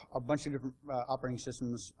one-liners for a bunch of different operating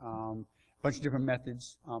systems, a bunch of different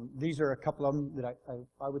methods. These are a couple of them that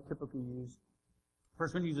I would typically use.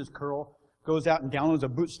 First one uses curl, goes out and downloads a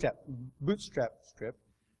bootstrap script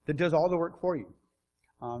that does all the work for you.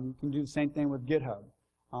 You can do the same thing with GitHub.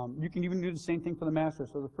 You can even do the same thing for the master.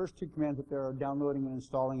 So the first two commands up there are downloading and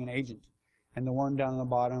installing an agent. And the one down on the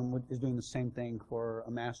bottom is doing the same thing for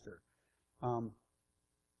a master.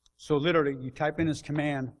 So literally, you type in this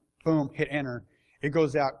command, boom, hit enter. It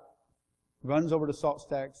goes out, runs over to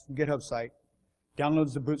SaltStack's GitHub site,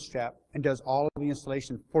 downloads the bootstrap, and does all of the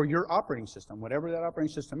installation for your operating system, whatever that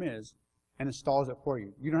operating system is, and installs it for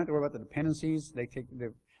you. You don't have to worry about the dependencies. They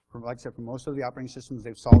like I said, for most of the operating systems,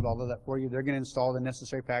 they've solved all of that for you. They're going to install the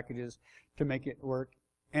necessary packages to make it work,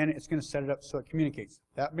 and it's going to set it up so it communicates.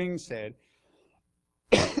 That being said,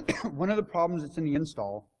 one of the problems that's in the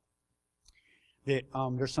install that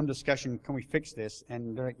there's some discussion, can we fix this?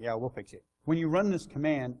 And they're like, yeah, we'll fix it. When you run this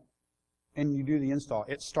command and you do the install,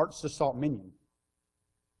 it starts the salt minion.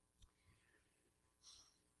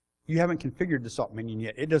 You haven't configured the salt minion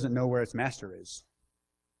yet. It doesn't know where its master is.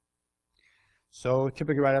 So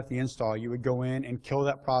typically right after the install, you would go in and kill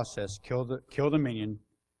that process, kill the minion,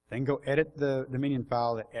 then go edit the minion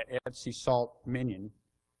file, the etc salt minion,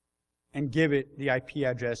 and give it the IP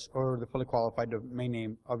address or the fully qualified domain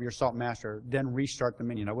name of your salt master, then restart the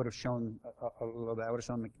minion. I would have shown a little bit. I would have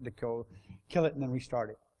shown the kill it and then restart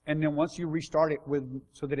it. And then once you restart it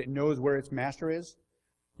so that it knows where its master is,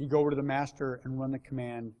 you go over to the master and run the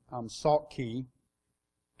command salt key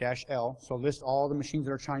 -L. So list all the machines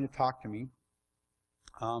that are trying to talk to me.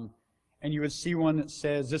 And you would see one that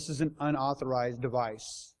says, this is an unauthorized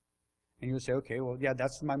device. And you would say, okay, well, yeah,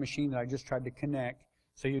 that's my machine that I just tried to connect.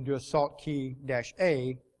 So you do a salt key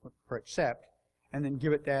 -A for accept, and then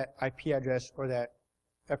give it that IP address or that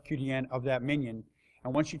FQDN of that minion.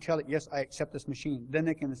 And once you tell it, yes, I accept this machine, then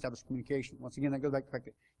they can establish communication. Once again, that goes back to the fact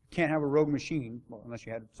that you can't have a rogue machine, well, unless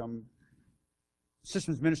you had some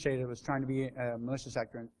systems administrator that was trying to be a malicious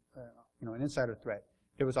actor, an insider threat.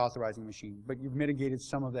 It was authorizing a machine, but you've mitigated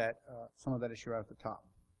some of that issue right at the top.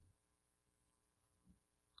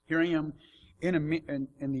 Here I am in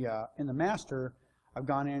the master. I've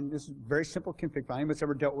gone in. This is a very simple config file. Anybody's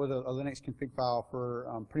ever dealt with a Linux config file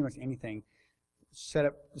for pretty much anything? Set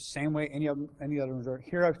up the same way any other ones are.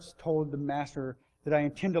 Here I've told the master that I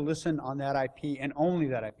intend to listen on that IP and only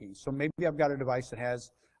that IP. So maybe I've got a device that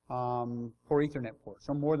has 4 Ethernet ports,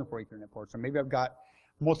 or more than 4 Ethernet ports, or maybe I've got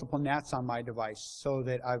multiple NATs on my device, so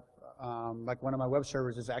that I've, like one of my web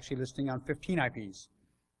servers is actually listing on 15 IPs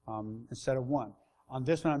instead of 1. On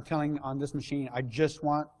this one, I'm telling on this machine, I just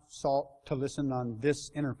want salt to listen on this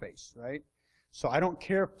interface, right? So I don't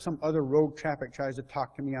care if some other rogue traffic tries to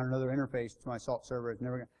talk to me on another interface to my salt server. It's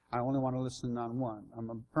never gonna, I only want to listen on one. I'm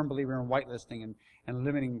a firm believer in whitelisting and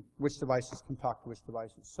limiting which devices can talk to which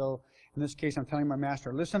devices. So in this case, I'm telling my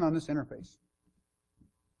master, listen on this interface.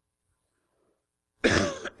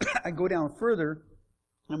 I go down further,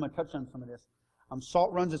 and I'm going to touch on some of this.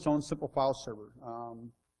 Salt runs its own simple file server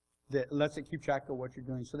that lets it keep track of what you're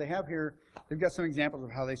doing. So they have here, they've got some examples of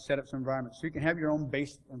how they set up some environments. So you can have your own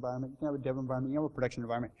base environment, you can have a dev environment, you can have a production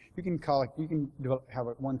environment. You can have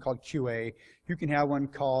one called QA, you can have one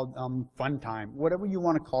called fun time, whatever you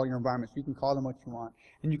want to call your environments. You can call them what you want,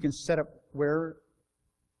 and you can set up where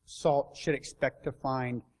Salt should expect to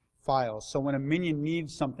find files. So when a minion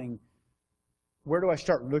needs something, where do I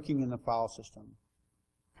start looking in the file system?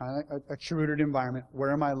 Kind of like a true-rooted environment.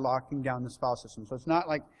 Where am I locking down this file system? So it's not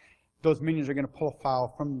like those minions are going to pull a file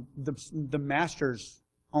from the master's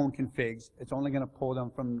own configs. It's only going to pull them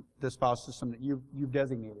from this file system that you've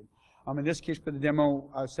designated. In this case, for the demo,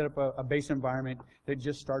 I set up a base environment that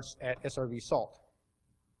just starts at SRV salt.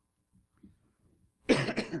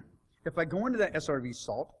 If I go into that SRV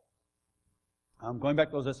salt, going back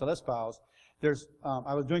to those SLS files,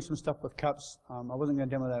 I was doing some stuff with cups. I wasn't going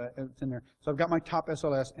to demo that. It's in there. So I've got my top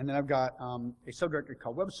SLS, and then I've got a subdirectory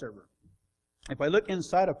called web server. If I look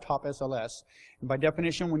inside of top SLS, and by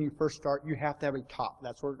definition, when you first start, you have to have a top.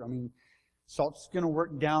 That's where, Salt's going to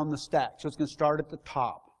work down the stack. So it's going to start at the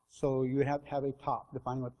top. So you have to have a top,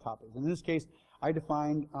 defining what the top is. And in this case, I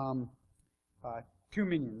defined 2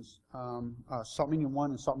 minions, Salt Minion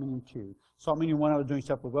 1 and Salt Minion 2. Salt Minion 1, I was doing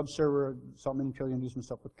stuff with web server. Salt Minion 2, I was going to do some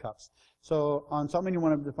stuff with cups. So on Salt Minion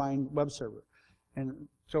 1, I've defined web server. And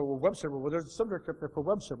so web server, well, there's a subdirectory up there for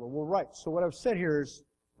web server. Well, right. So what I've said here is,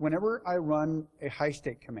 whenever I run a high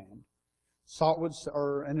state command, Salt would,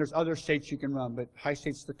 and there's other states you can run, but high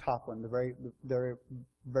state's the top one, the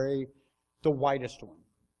widest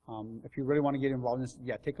one. If you really want to get involved in this,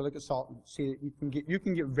 yeah, take a look at Salt and see that you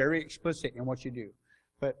can get very explicit in what you do.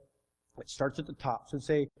 But it starts at the top. So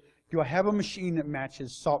say, do I have a machine that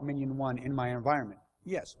matches Salt Minion 1 in my environment?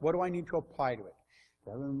 Yes. What do I need to apply to it?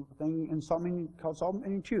 Do I have a thing in Salt Minion called Salt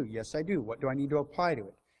Minion 2? Yes, I do. What do I need to apply to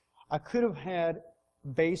it? I could have had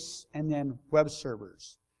base and then web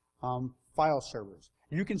servers, file servers.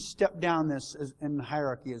 You can step down this in the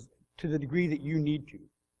hierarchy to the degree that you need to.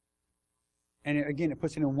 And again, it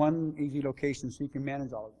puts it in one easy location so you can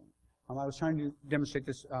manage all of them. I was trying to demonstrate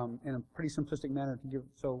this in a pretty simplistic manner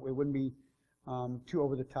so it wouldn't be too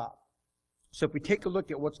over the top. So if we take a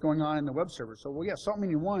look at what's going on in the web server, so well, yeah, Salt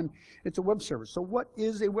Minion 1, it's a web server. So what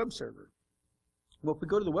is a web server? Well, if we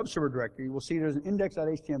go to the web server directory, we'll see there's an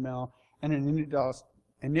index.html and an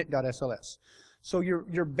init.sls. So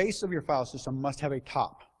your base of your file system must have a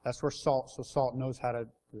top. That's where Salt, so Salt knows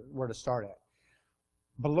where to start at.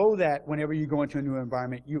 Below that, whenever you go into a new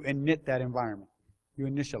environment, you init that environment. You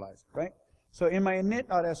initialize it, right? So in my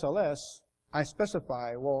init.sls, I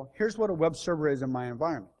specify, well, here's what a web server is in my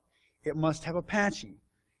environment. It must have Apache.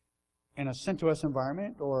 In a CentOS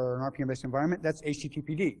environment or an RPM-based environment, that's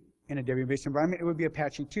HTTPD. In a Debian-based environment, it would be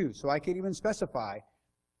Apache too. So I could even specify,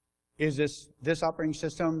 is this operating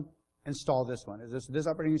system, install this one. Is this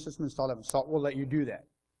operating system, install that one. Salt will let you do that.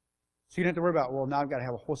 So you don't have to worry about, well, now I've got to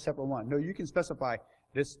have a whole separate one. No, you can specify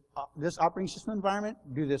this operating system environment,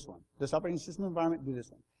 do this one. This operating system environment, do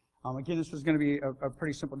this one. Again, this was going to be a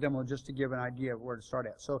pretty simple demo just to give an idea of where to start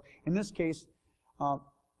at. So in this case,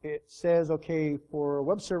 it says, okay, for a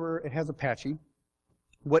web server, it has Apache.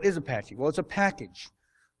 What is Apache? Well, it's a package.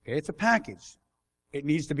 Okay, it's a package. It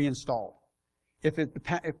needs to be installed. If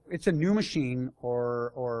it's a new machine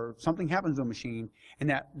or something happens to a machine and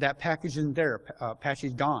that package isn't there,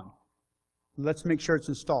 Apache's gone, let's make sure it's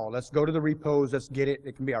installed. Let's go to the repos. Let's get it.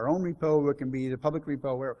 It can be our own repo. It can be the public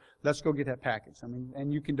repo. Where let's go get that package. I mean,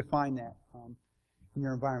 and you can define that in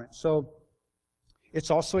your environment. So it's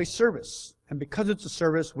also a service, and because it's a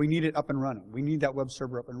service, we need it up and running. We need that web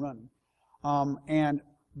server up and running. And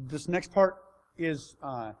this next part is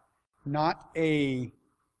not a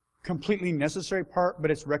completely necessary part,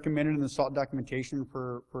 but it's recommended in the SALT documentation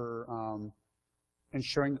for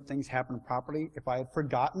ensuring that things happen properly. If I had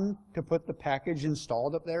forgotten to put the package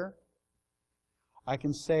installed up there, I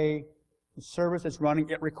can say the service that's running,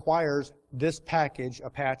 it requires this package,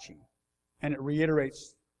 Apache, and it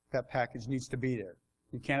reiterates that package needs to be there.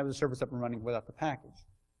 You can't have the service up and running without the package.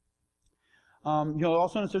 You'll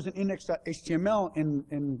also notice there's an index.html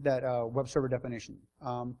in that web server definition.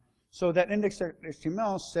 So that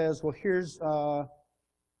index.html says, well, here's var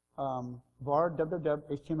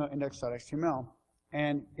www.html index.html,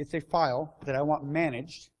 and it's a file that I want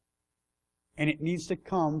managed, and it needs to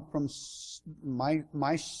come from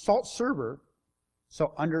my Salt server,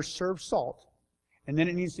 so under serve Salt, and then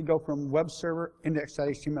it needs to go from web server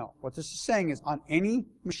index.html. What this is saying is on any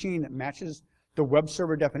machine that matches the web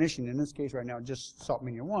server definition, in this case right now just Salt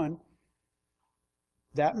Minion 1,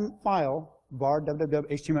 that file, var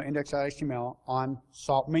www.html index.html on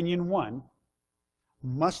Salt Minion 1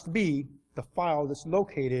 must be the file that's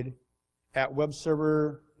located at web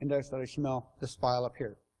server index.html, this file up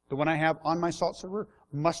here. The one I have on my Salt server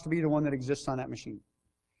must be the one that exists on that machine.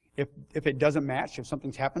 If it doesn't match, if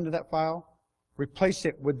something's happened to that file, replace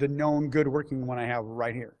it with the known good working one I have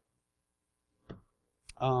right here.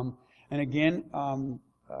 And again,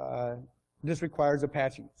 this requires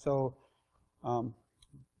Apache. So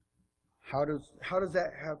how does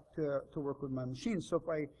that have to work with my machine? So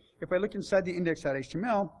if I look inside the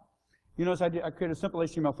index.html, you notice I created a simple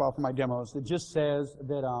HTML file for my demos that just says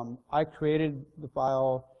that I created the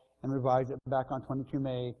file and revised it back on 22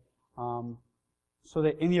 May, so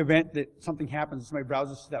that in the event that something happens, somebody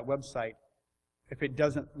browses to that website, if it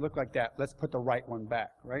doesn't look like that, let's put the right one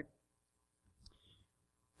back, right?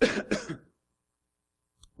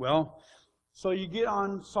 Well, so you get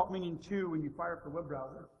on Salt Minion 2 when you fire up the web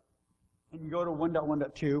browser, and you go to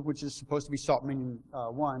 1.1.2, which is supposed to be Salt Minion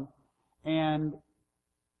 1, and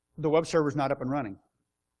the web server's not up and running,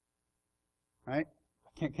 right?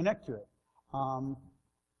 I can't connect to it.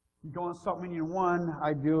 You go on Salt Minion 1,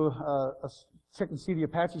 I do a check and see the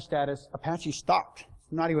Apache status. Apache stopped.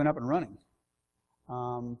 It's not even up and running.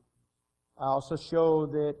 I also show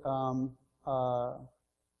that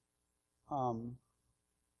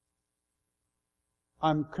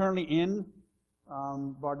I'm currently in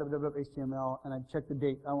var www.html, and I checked the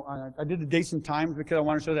date. I did the dates and times because I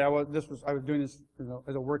wanted to show that I was doing this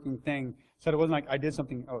as a working thing, so it wasn't like I did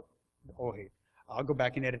something. Oh hey, I'll go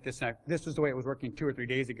back and edit this. And this was the way it was working 2 or 3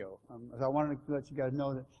 days ago. So I wanted to let you guys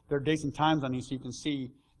know that there are dates and times on these, so you can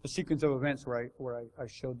see the sequence of events where I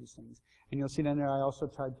showed these things. And you'll see down there I also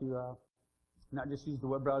tried to not just use the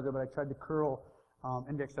web browser, but I tried to curl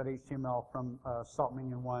index.html from Salt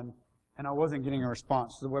Minion 1, and I wasn't getting a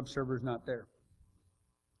response. So the web server is not there.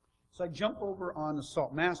 So I jump over on the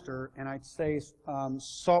Salt master, and I'd say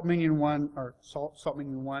Salt Minion 1, or Salt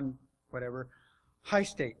Minion 1, whatever, high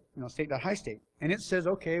state, state.high state. And it says,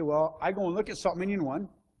 okay, well, I go and look at Salt Minion 1.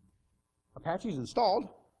 Apache's installed.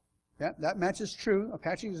 Yeah, that matches true.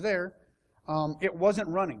 Apache is there. It wasn't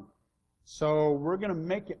running. So we're going to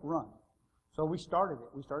make it run. So we started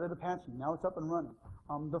it. We started Apache. Now it's up and running.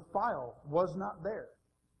 The file was not there.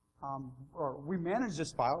 Or we managed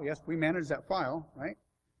this file. Yes, we managed that file, right?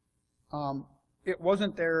 It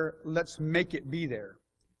wasn't there. Let's make it be there.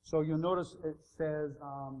 So you'll notice it says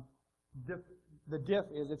The diff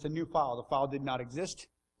is it's a new file. The file did not exist.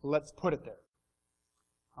 Let's put it there.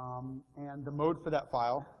 And the mode for that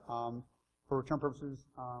file, for return purposes,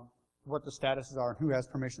 what the statuses are, and who has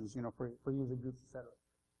permissions, for user groups, etc.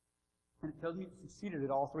 And it tells me it succeeded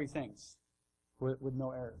at all three things with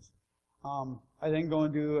no errors. I then go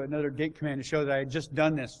and do another gate command to show that I had just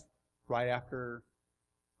done this right after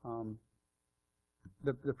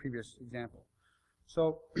the previous example.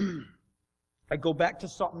 So I go back to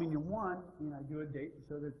salt menu 1, and I do a date to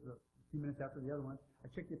show that it's a few minutes after the other one. I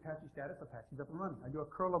check the Apache status. Apache's up and running. I do a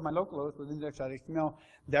curl of my localhost with index.html.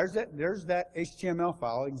 There's that HTML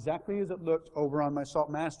file exactly as it looked over on my salt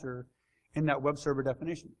master in that web server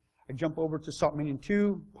definition. I jump over to salt menu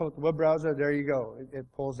 2, pull up the web browser. There you go.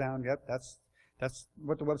 It pulls down. Yep, that's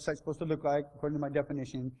what the website's supposed to look like according to my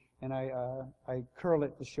definition. And I curl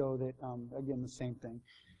it to show that again the same thing.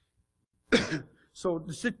 So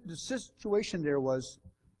the situation there was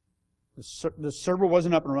the server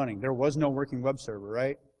wasn't up and running. There was no working web server,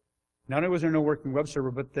 right? Not only was there no working web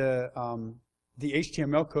server, but the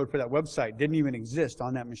HTML code for that website didn't even exist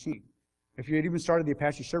on that machine. If you had even started the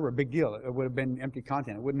Apache server, big deal. It would have been empty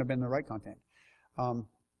content. It wouldn't have been the right content.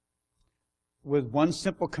 With one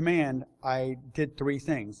simple command, I did three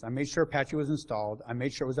things. I made sure Apache was installed, I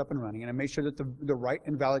made sure it was up and running, and I made sure that the right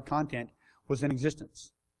and valid content was in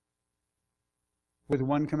existence with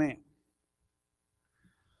one command.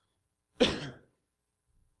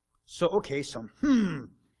 So, okay, so,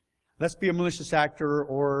 let's be a malicious actor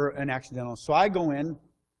or an accidental. So I go in,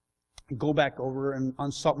 go back over and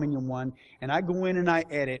on salt menu 1, and I go in and I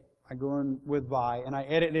edit. I go in with Vi, and I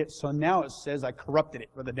edit it, so now it says I corrupted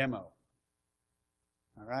it for the demo.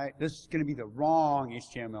 All right, this is going to be the wrong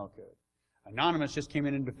HTML code. Anonymous just came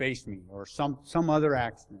in and defaced me, or some other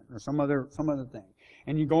accident, or some other thing.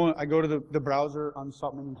 And I go to the browser on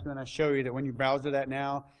salt menu 2, and I show you that when you browse to that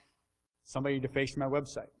now, somebody defaced my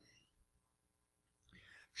website.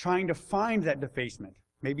 Trying to find that defacement,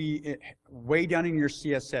 maybe way down in your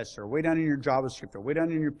CSS, or way down in your JavaScript, or way down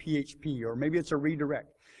in your PHP, or maybe it's a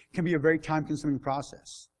redirect, can be a very time-consuming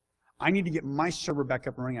process. I need to get my server back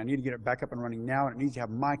up and running. I need to get it back up and running now, and it needs to have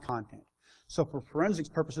my content. So for forensics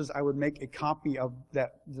purposes, I would make a copy of the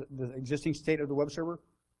existing state of the web server,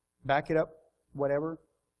 back it up, whatever,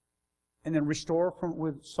 and then restore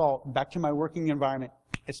with salt back to my working environment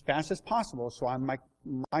as fast as possible, so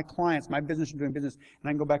my clients, my business are doing business, and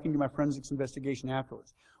I can go back and do my forensics investigation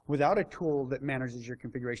afterwards. Without a tool that manages your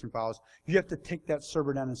configuration files, you have to take that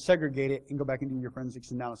server down and segregate it and go back and do your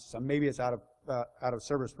forensics analysis. So maybe it's out of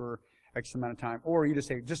service for X amount of time, or you just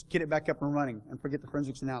say, just get it back up and running and forget the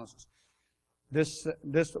forensics analysis. This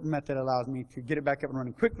method allows me to get it back up and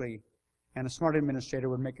running quickly, and a smart administrator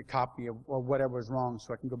would make a copy of whatever was wrong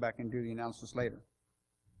so I can go back and do the analysis later.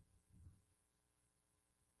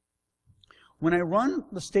 When I run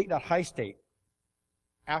the state.high-state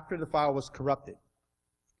after the file was corrupted,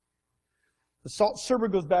 the salt server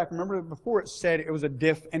goes back. Remember before it said it was a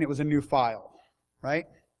diff and it was a new file, right?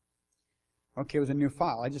 Okay, it was a new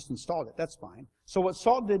file. I just installed it. That's fine. So what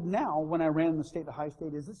salt did now when I ran the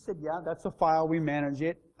state.high-state is it said, yeah, that's a file. We manage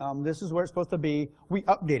it. This is where it's supposed to be. We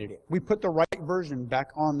updated it. We put the right version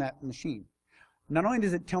back on that machine. Not only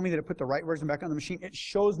does it tell me that it put the right version back on the machine, it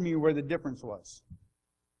shows me where the difference was.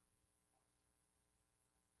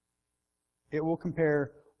 It will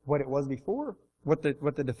compare what it was before, what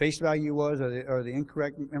the defaced value was, or the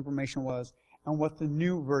incorrect information was, and what the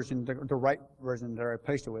new version, the right version that I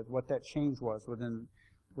replaced it with, what that change was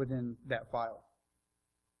within that file.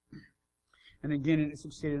 And again, it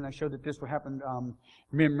succeeded, and I showed that this would happen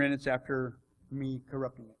minutes after me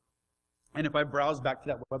corrupting it. And if I browse back to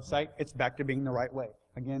that website, it's back to being the right way.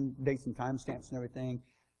 Again, dates and timestamps and everything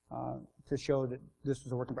to show that this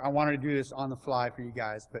was a working. I wanted to do this on the fly for you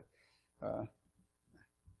guys, but I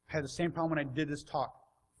had the same problem when I did this talk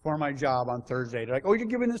for my job on Thursday. They're like, oh, you're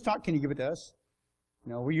giving this talk? Can you give it to us?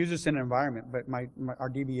 You know, we use this in an environment, but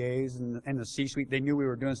our DBAs and the C-suite, they knew we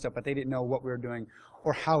were doing stuff, but they didn't know what we were doing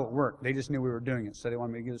or how it worked. They just knew we were doing it, so they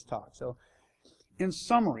wanted me to give this talk. So in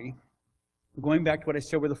summary, going back to what I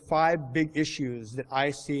said were the 5 big issues that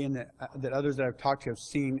I see and that others that I've talked to have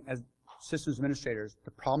seen as systems administrators,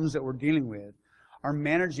 the problems that we're dealing with are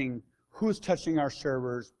managing who's touching our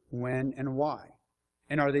servers, when, and why.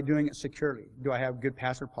 And are they doing it securely? Do I have good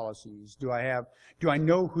password policies? Do I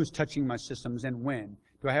know who's touching my systems and when?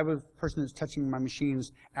 Do I have a person that's touching my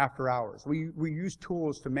machines after hours? We use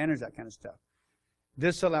tools to manage that kind of stuff.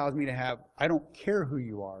 This allows me to have, I don't care who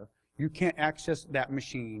you are, you can't access that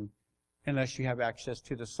machine unless you have access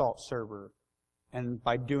to the salt server. And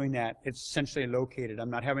by doing that, it's essentially located.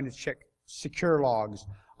 I'm not having to check secure logs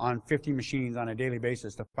on 50 machines on a daily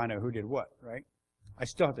basis to find out who did what, right? I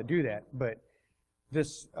still have to do that, but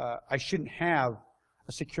this, I shouldn't have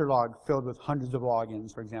a secure log filled with hundreds of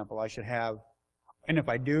logins, for example. I should have, and if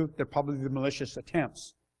I do, they're probably the malicious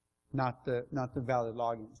attempts, not the valid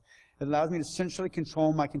logins. It allows me to centrally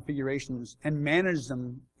control my configurations and manage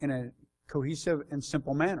them in a cohesive and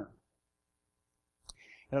simple manner.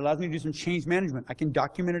 It allows me to do some change management. I can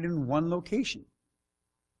document it in one location.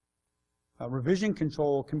 Revision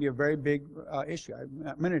control can be a very big issue.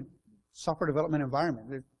 I'm in a software development environment.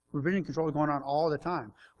 The revision control is going on all the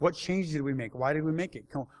time. What changes did we make? Why did we make it?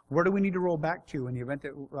 Where do we need to roll back to in the event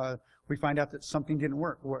that we find out that something didn't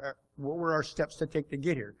work? What were our steps to take to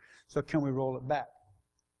get here? So can we roll it back?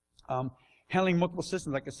 Handling multiple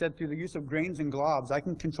systems, like I said, through the use of grains and globs, I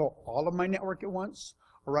can control all of my network at once,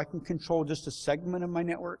 or I can control just a segment of my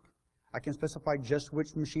network. I can specify just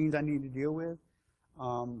which machines I need to deal with.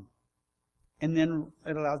 And then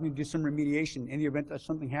it allows me to do some remediation. In the event that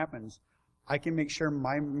something happens, I can make sure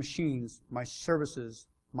my machines, my services,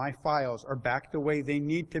 my files are back the way they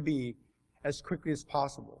need to be as quickly as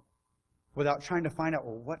possible without trying to find out,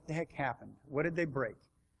 well, what the heck happened? What did they break?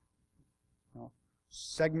 You know,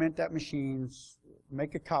 segment that machine,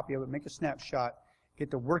 make a copy of it, make a snapshot,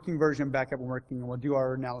 get the working version back up and working, and we'll do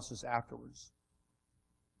our analysis afterwards.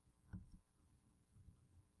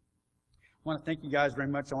 I want to thank you guys very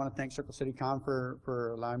much. I want to thank CircleCityCon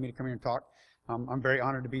for allowing me to come here and talk. I'm very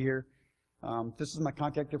honored to be here. This is my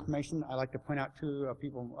contact information. I like to point out to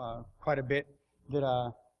people quite a bit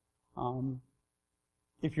that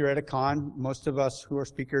if you're at a con, most of us who are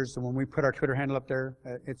speakers, when we put our Twitter handle up there,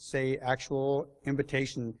 it's a actual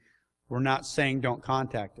invitation. We're not saying don't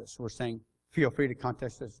contact us. We're saying feel free to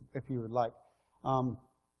contact us if you would like.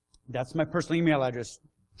 That's my personal email address.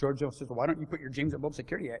 Giorgio says, well, why don't you put your James at Bulb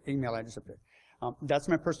Security email address up there? That's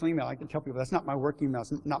my personal email. I can tell people that's not my work email.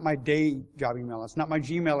 It's not my day job email. It's not my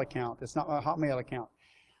Gmail account. It's not my Hotmail account.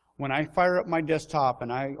 When I fire up my desktop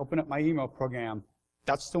and I open up my email program,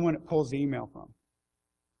 that's the one it pulls the email from.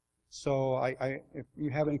 So if you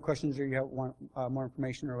have any questions or you have more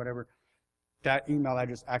information or whatever, that email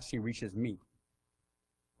address actually reaches me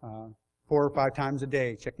 4 or 5 times a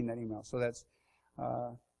day checking that email. So that's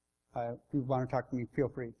if you want to talk to me, feel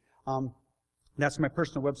free. That's my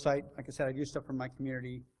personal website. Like I said, I do stuff for my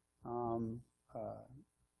community.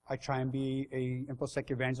 I try and be a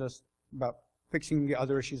InfoSec evangelist about fixing the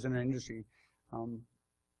other issues in our industry. I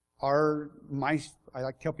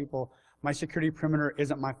like to tell people, my security perimeter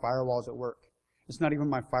isn't my firewalls at work. It's not even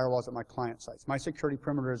my firewalls at my client sites. My security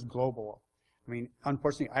perimeter is global. I mean,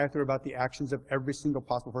 unfortunately, I have to worry about the actions of every single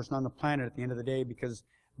possible person on the planet at the end of the day because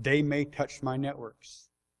they may touch my networks.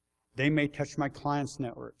 They may touch my clients'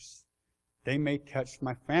 networks. They may touch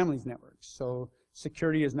my family's networks. So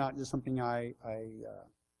security is not just something I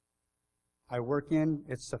work in.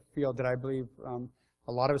 It's a field that I believe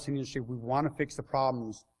a lot of us in the industry, we want to fix the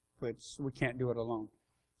problems, but we can't do it alone.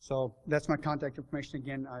 So that's my contact information.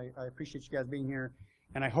 Again, I appreciate you guys being here,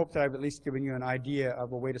 and I hope that I've at least given you an idea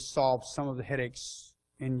of a way to solve some of the headaches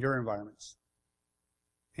in your environments.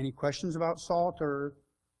 Any questions about SALT or?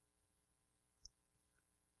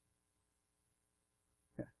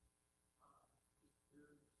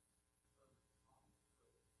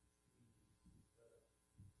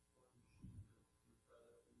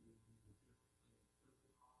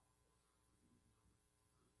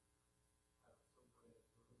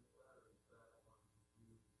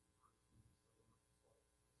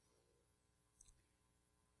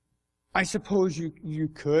 I suppose you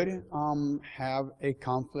could have a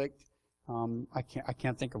conflict. I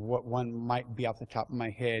can't think of what one might be off the top of my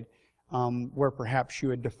head, where perhaps you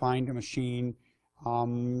had defined a machine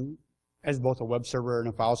as both a web server and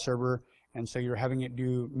a file server, and so you're having it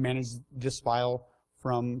manage this file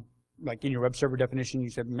from, like in your web server definition, you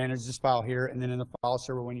said manage this file here, and then in the file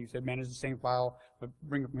server when you said manage the same file, but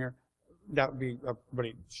bring it from here. That would be a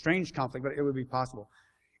really strange conflict, but it would be possible.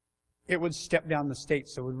 It would step down the state,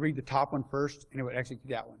 so it would read the top one first, and it would execute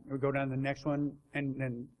that one. It would go down to the next one, and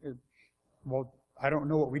then, well, I don't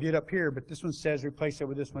know what we did up here, but this one says replace it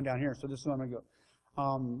with this one down here, so this is what I'm going to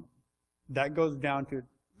go. That goes down to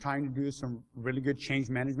trying to do some really good change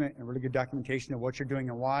management and really good documentation of what you're doing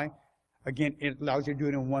and why. Again, it allows you to do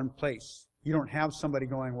it in one place. You don't have somebody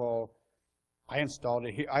going, well, I installed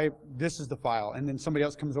it here. This is the file, and then somebody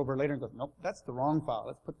else comes over later and goes, nope, that's the wrong file.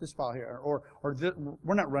 Let's put this file here. Or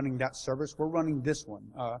we're not running that service. We're running this one.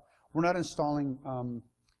 We're not installing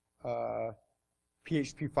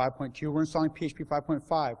PHP 5.2. We're installing PHP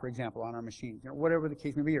 5.5, for example, on our machines. You know, whatever the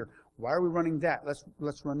case may be. Or why are we running that?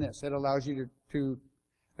 Let's run this. It allows you to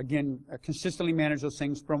again, consistently manage those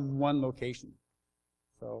things from one location.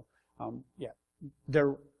 So, yeah,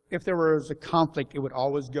 if there was a conflict, it would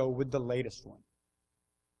always go with the latest one.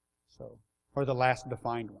 So, or the last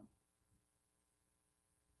defined one.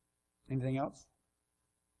 Anything else?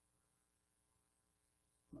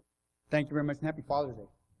 Thank you very much, and happy Father's Day.